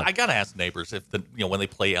what's going on. I got to ask neighbors if when they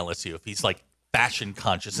play LSU, if he's like fashion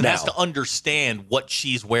conscious and has to understand what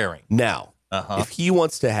she's wearing. Now, if he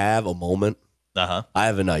wants to have a moment, I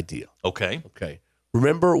have an idea. Okay.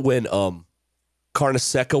 Remember when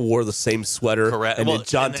Carnesecca wore the same sweater? Correct. And then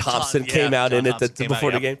John Thompson came out in it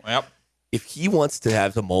before the game? Yep. If he wants to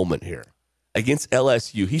have a moment here against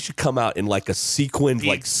LSU, he should come out in like a sequined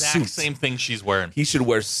suit. Exact same thing she's wearing. He should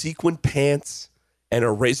wear sequined pants and a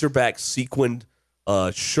Razorback sequined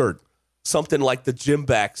shirt. Something like the Gym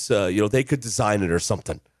Backs, they could design it or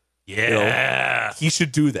something. Yeah. He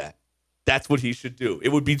should do that. That's what he should do.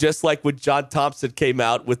 It would be just like when John Thompson came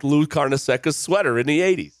out with Lou Carnesecca's sweater in the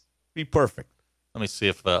 80s. Be perfect. Let me see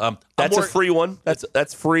if that's a free one.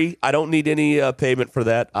 That's free. I don't need any payment for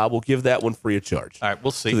that. I will give that one free of charge. All right,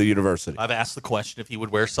 we'll see. To the university. I've asked the question if he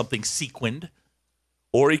would wear something sequined.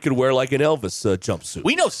 Or he could wear like an Elvis jumpsuit.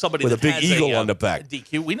 We know somebody with that a big has eagle on the back.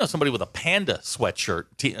 DQ. We know somebody with a panda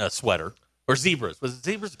sweatshirt, sweater, or zebras. Was it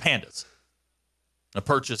zebras? Pandas.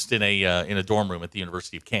 Purchased in a dorm room at the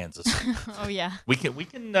University of Kansas. Oh yeah. We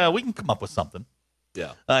can come up with something.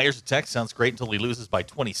 Yeah. Here's a text. Sounds great until he loses by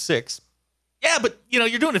 26. Yeah, but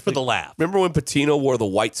you're doing it for the laugh. Remember when Patino wore the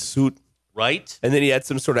white suit? Right. And then he had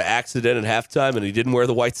some sort of accident at halftime and he didn't wear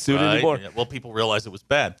the white suit anymore. Yeah. Well, people realized it was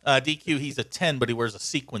bad. DQ, he's a 10, but he wears a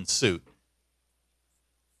sequin suit.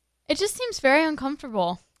 It just seems very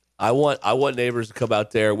uncomfortable. I want neighbors to come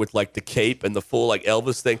out there with like the cape and the full like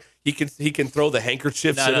Elvis thing. He can throw the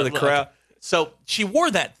handkerchiefs into the crowd. Okay. So she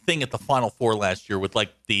wore that thing at the Final Four last year with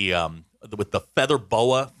like the feather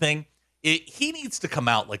boa thing. He needs to come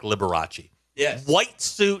out like Liberace. Yes. White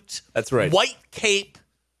suit. That's right. White cape.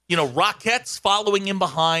 Rockettes following him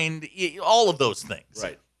behind. All of those things.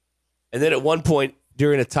 Right. And then at one point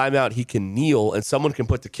during a timeout, he can kneel and someone can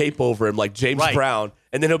put the cape over him like James Brown.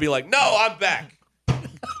 And then he'll be like, "No, I'm back."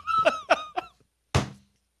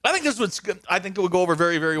 I think this would. I think it would go over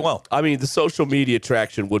very, very well. I mean, the social media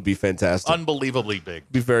traction would be fantastic. Unbelievably big.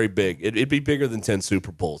 It'd be very big. It'd be bigger than 10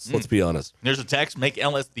 Super Bowls. Let's be honest. There's a text. Make the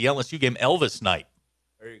LSU game Elvis night.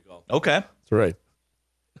 There you go. Okay. That's right.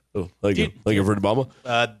 Oh, thank you. Thank you, Mama.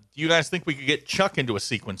 Do you guys think we could get Chuck into a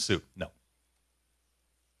sequin suit? No.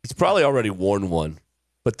 He's probably already worn one,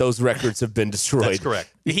 but those records have been destroyed. That's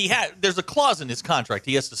correct. There's a clause in his contract.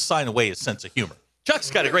 He has to sign away his sense of humor.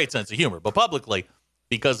 Chuck's got a great sense of humor, but publicly,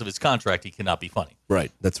 because of his contract, he cannot be funny.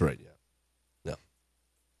 Right. That's right. Yeah. No.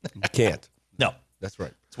 You can't. No. That's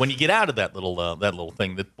right. It's when you get out of that little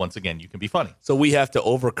thing that, once again, you can be funny. So we have to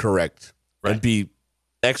overcorrect and be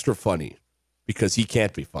extra funny because he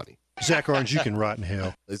can't be funny. Zach Orange, you can rot in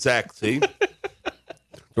hell. Exactly. See?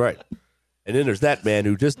 Right. And then there's that man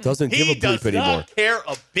who just doesn't give a bleep anymore. He does not care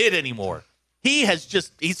a bit anymore.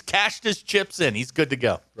 He's cashed his chips in. He's good to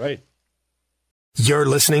go. Right. You're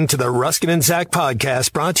listening to the Ruscin and Zach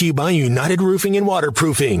podcast brought to you by United Roofing and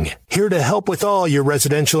Waterproofing. Here to help with all your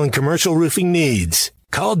residential and commercial roofing needs.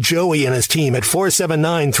 Call Joey and his team at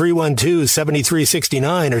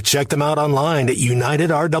 479-312-7369 or check them out online at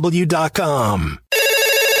unitedrw.com.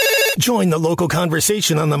 Join the local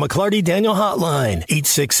conversation on the McClarty Daniel hotline,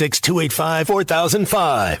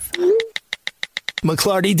 866-285-4005.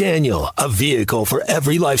 McClarty Daniel, a vehicle for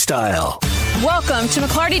every lifestyle. Welcome to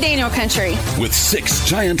McClarty Daniel Country. With 6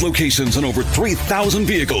 giant locations and over 3,000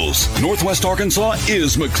 vehicles, Northwest Arkansas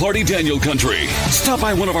is McClarty Daniel Country. Stop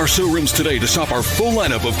by one of our showrooms today to shop our full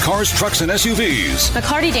lineup of cars, trucks, and SUVs.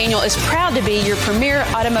 McClarty Daniel is proud to be your premier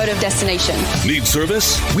automotive destination. Need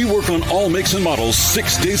service? We work on all makes and models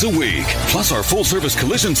 6 days a week. Plus, our full-service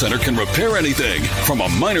collision center can repair anything, from a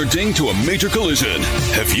minor ding to a major collision.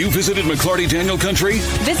 Have you visited McClarty Daniel Country?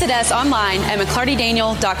 Visit us online at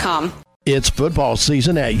McClartyDaniel.com. It's football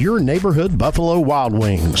season at your neighborhood Buffalo Wild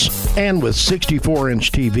Wings. And with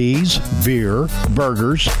 64-inch TVs, beer,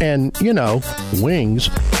 burgers, and, wings,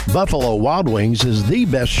 Buffalo Wild Wings is the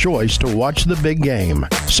best choice to watch the big game.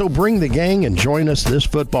 So bring the gang and join us this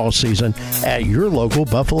football season at your local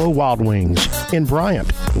Buffalo Wild Wings in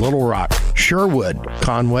Bryant, Little Rock, Sherwood,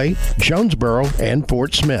 Conway, Jonesboro, and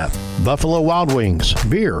Fort Smith. Buffalo Wild Wings,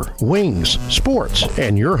 beer, wings, sports,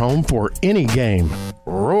 and your home for any game.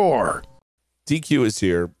 Roar! DQ is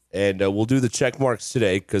here, and we'll do the check marks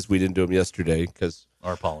today because we didn't do them yesterday.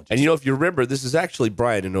 Our apologies. And if you remember, this is actually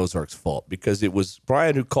Brian and Ozark's fault because it was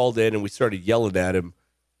Brian who called in and we started yelling at him.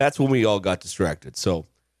 That's when we all got distracted. So if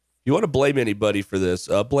you want to blame anybody for this,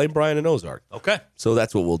 blame Brian and Ozark. Okay. So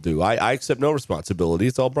that's what we'll do. I accept no responsibility.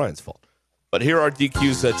 It's all Brian's fault. But here are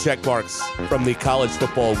DQ's check marks from the college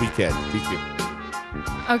football weekend.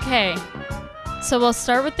 DQ. Okay. So we'll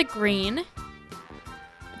start with the green.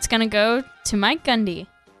 It's going to go to Mike Gundy.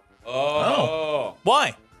 Oh.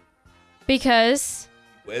 Why? Because,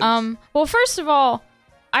 well, first of all,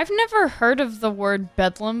 I've never heard of the word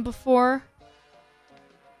Bedlam before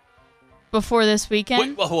this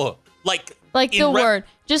weekend. Wait, whoa. Like the word.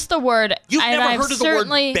 Just the word. You've never heard of the word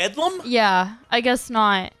Bedlam? Yeah, I guess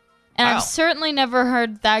not. And Wow. I've certainly never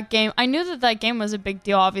heard that game. I knew that game was a big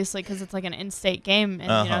deal, obviously, because it's like an in-state game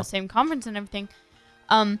and, same conference and everything.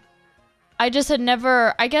 I just had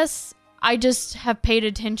never, I guess I just have paid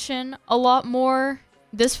attention a lot more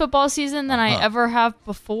this football season than I ever have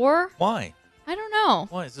before. Why? I don't know.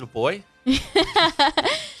 Why? Is it a boy?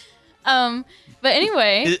 But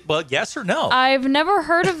anyway. Well, yes or no? I've never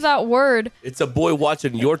heard of that word. It's a boy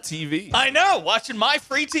watching your TV. I know, watching my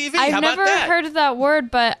free TV. How I've about never that? heard of that word,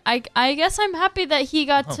 but I guess I'm happy that he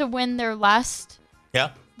got to win their last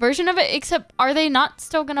version of it, except are they not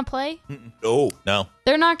still going to play? No.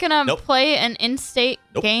 They're not going to play an in-state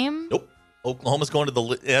game? Nope. Oklahoma's going to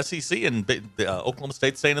the SEC, and Oklahoma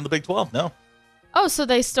State's staying in the Big 12. No. Oh, so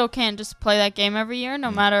they still can't just play that game every year, no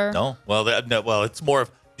matter... No. Well, it's more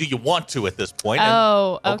of, do you want to at this point?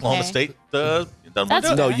 Oh, and Oklahoma okay. State doesn't want That's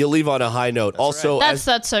to do it. No, you leave on a high note. Also, That's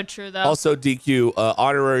so true, though. Also, DQ,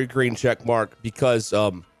 honorary green check mark because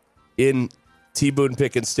in T. Boone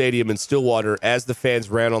Pickens Stadium in Stillwater, as the fans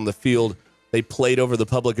ran on the field, they played over the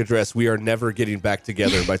public address, "We Are Never Getting Back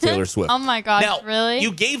Together" by Taylor Swift. Oh, my gosh, Now, really?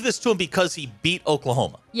 you gave this to him because he beat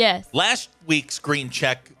Oklahoma. Yes. Last week's green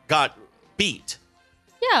check got beat.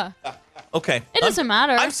 Yeah. Okay. It doesn't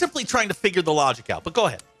matter. I'm simply trying to figure the logic out, but go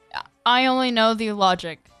ahead. I only know the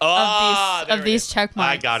logic of these check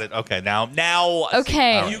marks. I got it. Okay, now.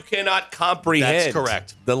 Okay. You cannot comprehend. That's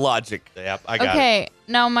correct. The logic. Yep, I got it. Okay,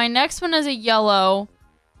 now my next one is a yellow.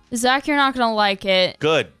 Zach, you're not gonna like it.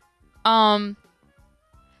 Good.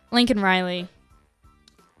 Lincoln Riley.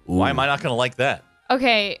 Why am I not going to like that?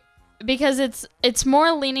 Okay, because it's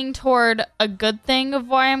more leaning toward a good thing of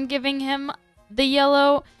why I'm giving him the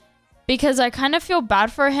yellow. Because I kind of feel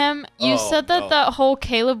bad for him. You said that whole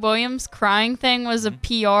Caleb Williams crying thing was a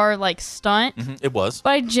PR stunt. Mm-hmm, it was. But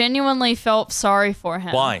I genuinely felt sorry for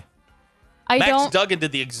him. Why? Max Duggan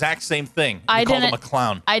did the exact same thing. He called him a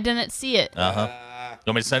clown. I didn't see it. Uh-huh. You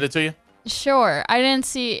want me to send it to you? Sure. I didn't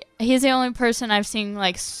see... He's the only person I've seen,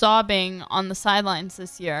 sobbing on the sidelines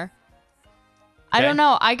this year. Okay. I don't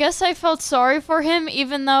know. I guess I felt sorry for him,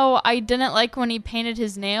 even though I didn't like when he painted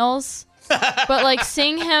his nails. But,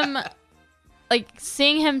 seeing him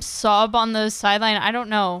sob on the sideline, I don't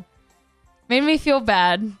know. Made me feel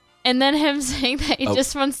bad. And then him saying that he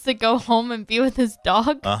just wants to go home and be with his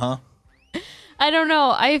dog. Uh-huh. I don't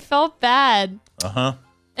know. I felt bad. Uh-huh.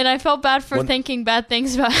 And I felt bad for thinking bad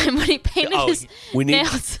things about him when he painted his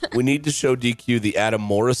nails. We need to show DQ the Adam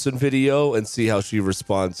Morrison video and see how she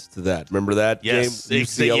responds to that. Remember that game?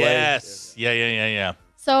 UCLA? Yes. Yeah.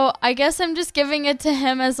 So I guess I'm just giving it to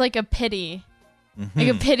him as a pity. Mm-hmm. Like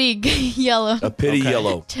a pity yellow. A pity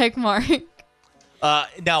yellow. Check mark.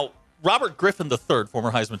 Now, Robert Griffin III,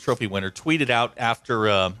 former Heisman Trophy winner, tweeted out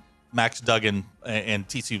after Max Duggan and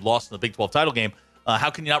TCU lost in the Big 12 title game, how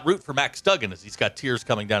can you not root for Max Duggan as he's got tears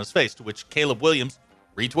coming down his face, to which Caleb Williams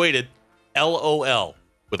retweeted, LOL,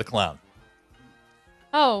 with a clown.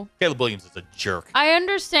 Oh. Caleb Williams is a jerk. I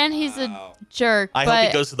understand he's a jerk, I hope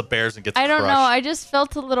he goes to the Bears and gets crushed. I don't know. I just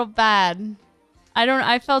felt a little bad.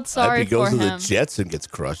 I felt sorry for him. I hope he goes to the Jets and gets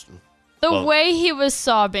crushed. The way he was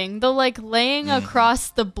sobbing, the laying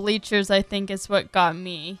across the bleachers, I think is what got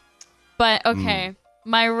me. But okay,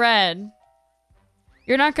 my red.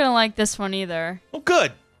 You're not gonna like this one either. Oh,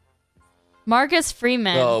 good. Marcus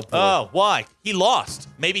Freeman. Oh, why? He lost.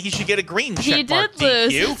 Maybe he should get a green check He mark, did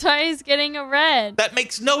lose. DQ. That's why he's getting a red. That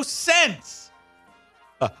makes no sense.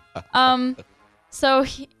 So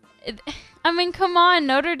come on.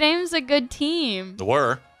 Notre Dame's a good team. They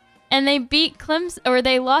were. And they beat Clemson, or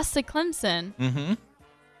they lost to Clemson. Mm-hmm.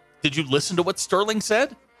 Did you listen to what Sterling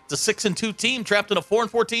said? It's a 6-2 team trapped in a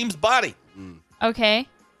 4-4 team's body. Okay.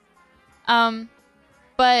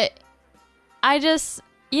 But I just,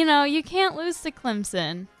 you can't lose to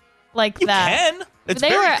Clemson like that. You can. It's they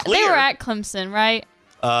very clear. They were at Clemson, right?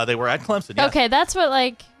 They were at Clemson, yes. Okay, that's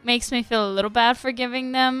what, makes me feel a little bad for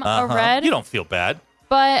giving them a red. You don't feel bad.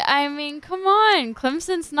 But, come on.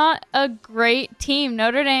 Clemson's not a great team.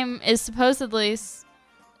 Notre Dame is supposedly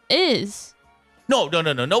is. No.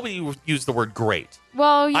 Nobody used the word great.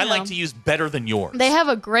 Well, I like to use better than yours. They have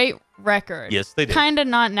a great record. Yes, they do. Kind of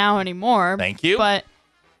not now anymore. Thank you. But,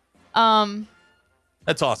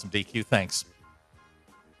 that's awesome, DQ. Thanks.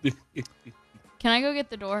 Can I go get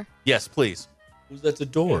the door? Yes, please. Who's at the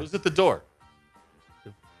door? Who's at the door?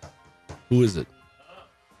 Who is it?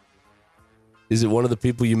 Is it one of the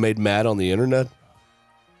people you made mad on the internet?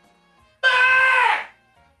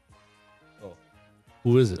 Oh.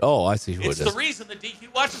 Who is it? Oh, I see who It's it is. the reason that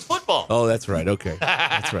DQ watches football. Oh, that's right. Okay.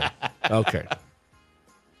 That's right. Okay.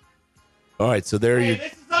 All right, so there you...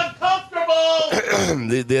 This is uncomfortable!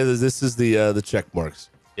 This is the check marks.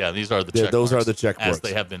 Yeah, these are the check marks. Those are the check marks. As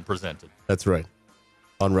they have been presented. That's right.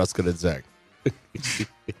 On Ruscin and Zach.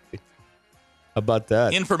 How about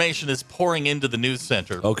that? Information is pouring into the news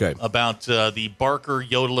center. Okay. About the Barker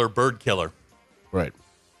Yodeler bird killer. Right.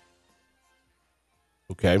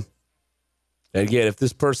 Okay. And again, if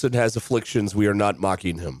this person has afflictions, we are not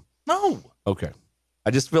mocking him. No. Okay.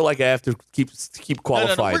 I just feel like I have to keep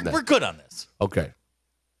qualifying that. We're good on this. Okay.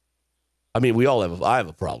 I mean, I have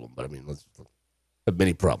a problem, but I mean, let's have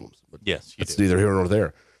many problems. But yes, it's neither here nor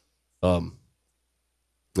there.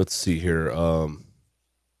 Let's see here.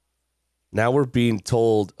 Now we're being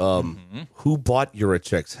told who bought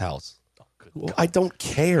Yurichek's house. Well, I don't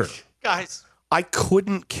care. Guys. I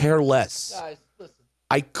couldn't care less. Guys, listen.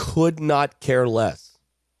 I could not care less.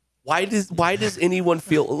 Why does anyone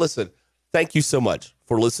feel... Listen, thank you so much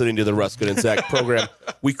for listening to the Ruscin and Zach program.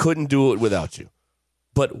 We couldn't do it without you.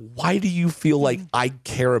 But why do you feel like I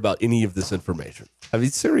care about any of this information? I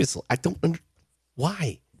mean, seriously, I don't...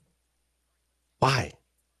 Why? Why?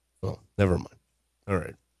 Oh, never mind. All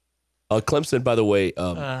right. Clemson, by the way,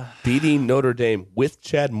 beating Notre Dame with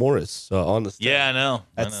Chad Morris on the stand. Yeah, I know.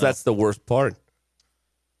 That's the worst part.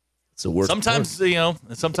 It's the worst sometimes,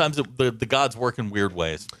 part. Sometimes the gods work in weird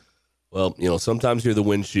ways. Well, sometimes you're the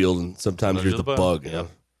windshield and sometimes you're the bug. Yeah.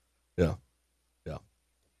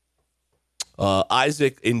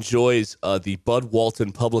 Isaac enjoys the Bud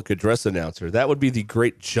Walton public address announcer. That would be the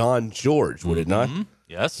great John George, would it not?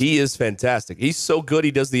 Yes. He is fantastic. He's so good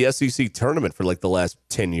he does the SEC tournament for like the last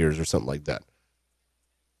 10 years or something like that.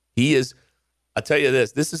 He is, I'll tell you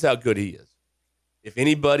this is how good he is. If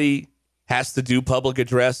anybody has to do public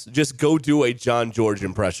address, just go do a John George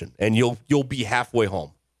impression and you'll be halfway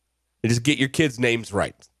home. And just get your kids' names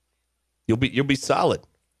right. You'll be solid.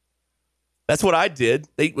 That's what I did.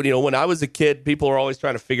 When I was a kid, people were always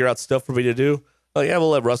trying to figure out stuff for me to do. Oh yeah, we'll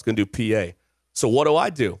let Ruscin do PA. So what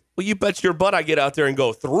do? Well, you bet your butt I get out there and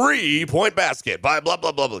go 3-point basket by blah,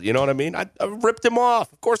 blah, blah, blah. You know what I mean? I ripped him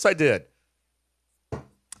off. Of course I did.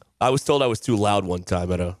 I was told I was too loud one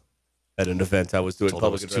time at an event I was doing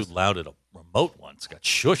public address. Too loud at a remote once. Got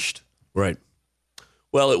shushed. Right.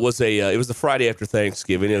 Well, it was the Friday after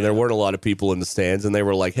Thanksgiving, and there weren't a lot of people in the stands, and they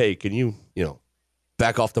were like, hey, can you,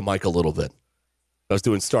 back off the mic a little bit? I was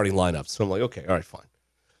doing starting lineups. So I'm like, okay, all right, fine.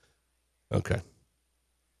 Okay.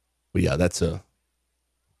 But yeah, that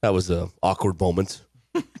was a awkward moment.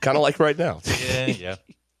 Kind of like right now. Yeah.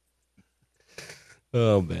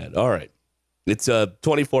 Oh, man. All right. It's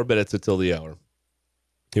 24 minutes until the hour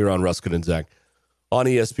here on Ruscin and Zach on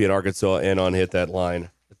ESPN Arkansas and on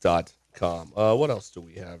hitthatline.com. What else do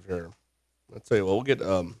we have here? I'll tell you what, we'll get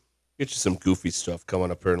you some goofy stuff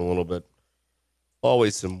coming up here in a little bit.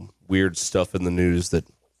 Always some weird stuff in the news that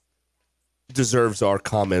deserves our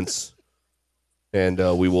comments, and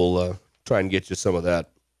we will try and get you some of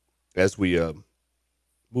that as we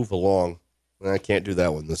move along. I can't do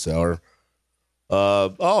that one this hour.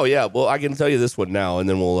 Oh, yeah, well, I can tell you this one now, and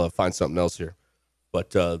then we'll find something else here.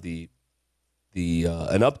 But an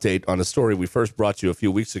update on a story we first brought you a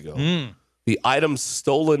few weeks ago. The items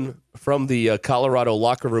stolen from the Colorado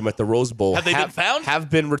locker room at the Rose Bowl have been found?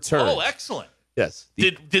 Have been returned. Oh, excellent. Yes.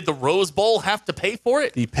 Did the Rose Bowl have to pay for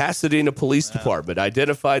it? The Pasadena Police Department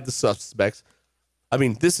identified the suspects. I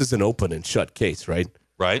mean, this is an open and shut case, right?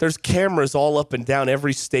 Right. There's cameras all up and down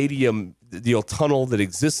every stadium, tunnel that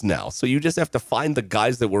exists now. So you just have to find the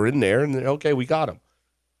guys that were in there, and okay, we got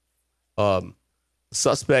them.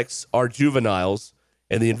 Suspects are juveniles,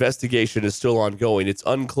 and the investigation is still ongoing. It's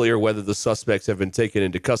unclear whether the suspects have been taken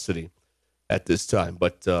into custody at this time.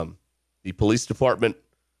 But the police department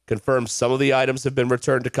confirms some of the items have been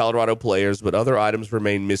returned to Colorado players, but other items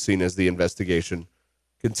remain missing as the investigation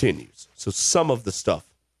continues. So some of the stuff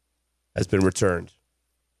has been returned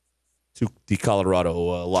to the Colorado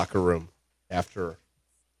locker room after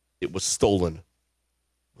it was stolen.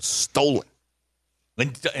 It was stolen.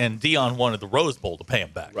 And Dion wanted the Rose Bowl to pay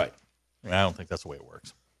him back. Right. I don't think that's the way it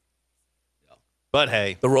works. Yeah. But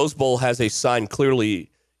hey. The Rose Bowl has a sign clearly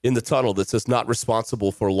in the tunnel that says not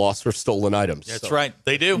responsible for lost or stolen items. That's right.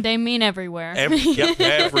 They do. They mean everywhere.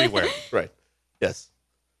 Everywhere. Right. Yes.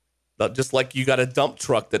 Just like you got a dump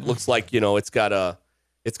truck that looks like, it's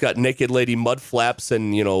got naked lady mud flaps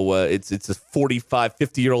and, it's a 45,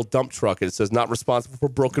 50-year-old dump truck and it says not responsible for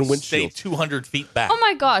broken windshields. Stay 200 feet back. Oh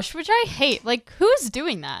my gosh, which I hate. Like, who's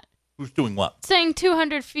doing that? Who's doing what? Saying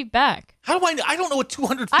 200 feet back. How do I know? I don't know what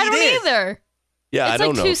 200 feet is. I don't either. Yeah, it's I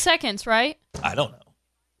don't like know. 2 seconds, right? I don't know.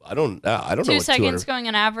 I don't know. 2 seconds going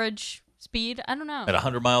an average speed. I don't know. At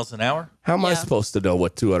 100 miles an hour? How am I supposed to know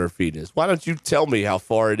what 200 feet is? Why don't you tell me how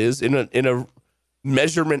far it is in a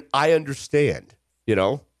measurement I understand?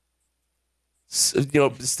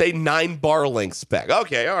 Stay 9 bar lengths back.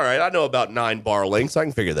 Okay, all right. I know about 9 bar lengths. I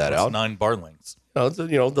can figure that out. 9 bar lengths. It's,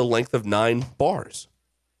 the length of 9 bars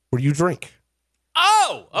where you drink.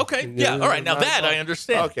 Oh, okay. Yeah, all right. Now that I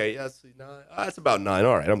understand. Okay, yes. That's about 9.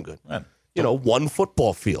 All right, I'm good. one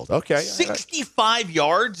football field. Okay. 65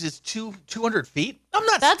 yards is 200 feet?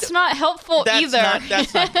 That's not helpful either.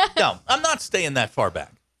 No, I'm not staying that far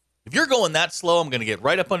back. If you're going that slow, I'm going to get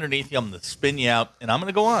right up underneath you. I'm going to spin you out, and I'm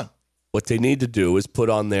going to go on. What they need to do is put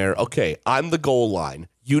on there, okay, I'm the goal line.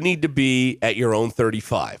 You need to be at your own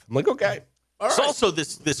 35. I'm like, okay. All right. It's also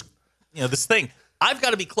this thing. I've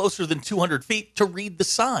got to be closer than 200 feet to read the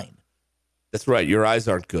sign. That's right. Your eyes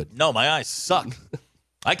aren't good. No, my eyes suck.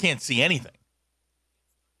 I can't see anything.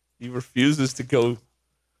 He refuses to go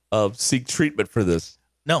seek treatment for this.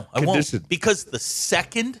 No, I won't. Because the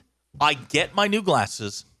second I get my new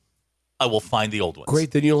glasses, I will find the old ones.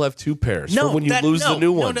 Great, then you'll have two pairs for when you lose the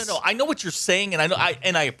new ones. No. I know what you're saying, and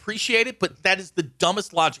I appreciate it, but that is the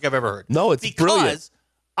dumbest logic I've ever heard. No, it's brilliant. Because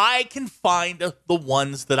I can find the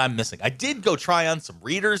ones that I'm missing. I did go try on some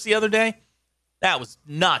readers the other day. That was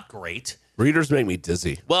not great. Readers make me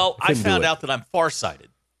dizzy. Well, I found out that I'm farsighted.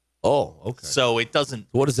 Oh, okay. So it doesn't...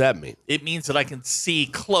 What does that mean? It means that I can see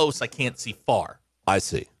close, I can't see far. I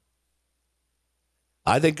see.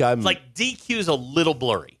 I think I'm... Like, DQ's a little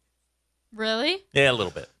blurry. Really? Yeah, a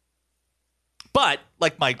little bit. But,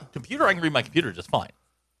 like my computer, I can read my computer just fine.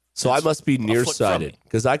 So I must be nearsighted,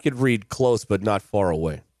 because I could read close but not far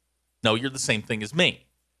away. No, you're the same thing as me.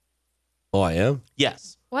 Oh, I am?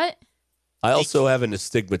 Yes. What? I also have an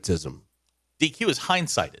astigmatism. DQ is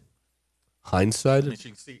hindsighted. Hindsighted? You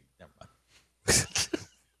can see. Never mind.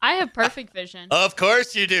 I have perfect vision. Of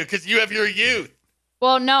course you do, because you have your youth.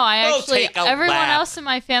 Well, no, everyone lap. else in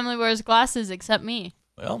my family wears glasses except me.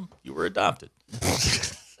 Well, you were adopted.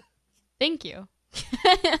 Thank you.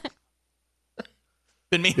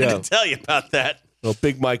 Been meaning to tell you about that. Well,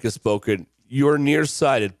 Big Mike has spoken. You're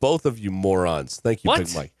nearsighted, both of you morons. Thank you, What?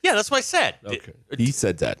 Big Mike. Yeah, that's what I said. Okay. He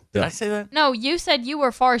said that. Did I say that? No, you said you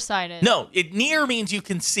were farsighted. No, near means you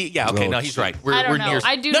can see. Yeah, okay, no, he's right. I don't know. Near.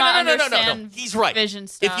 I do not understand No. He's right. vision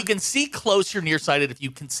stuff. If you can see close, you're nearsighted. If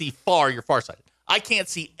you can see far, you're farsighted. I can't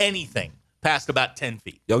see anything past about 10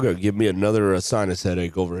 feet. Y'all gonna give me another sinus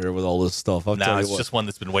headache over here with all this stuff. No, it's just one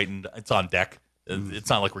that's been waiting. It's on deck. It's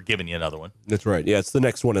not like we're giving you another one. That's right. Yeah, it's the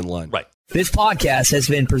next one in line. Right. This podcast has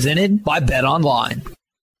been presented by Bet Online.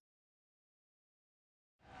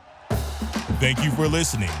 Thank you for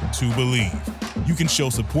listening to Believe. You can show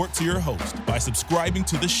support to your host by subscribing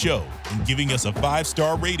to the show and giving us a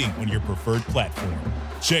 5-star rating on your preferred platform.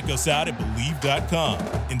 Check us out at Believe.com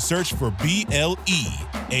and search for BLEAV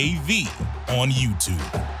on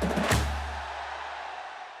YouTube.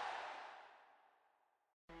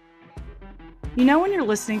 You know when you're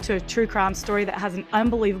listening to a true crime story that has an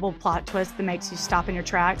unbelievable plot twist that makes you stop in your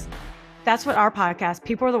tracks? That's what our podcast,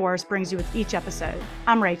 People Are the Worst, brings you with each episode.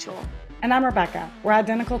 I'm Rachel. And I'm Rebecca. We're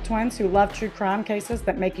identical twins who love true crime cases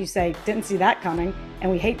that make you say, didn't see that coming, and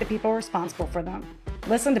we hate the people responsible for them.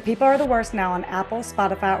 Listen to People Are the Worst now on Apple,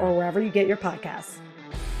 Spotify, or wherever you get your podcasts.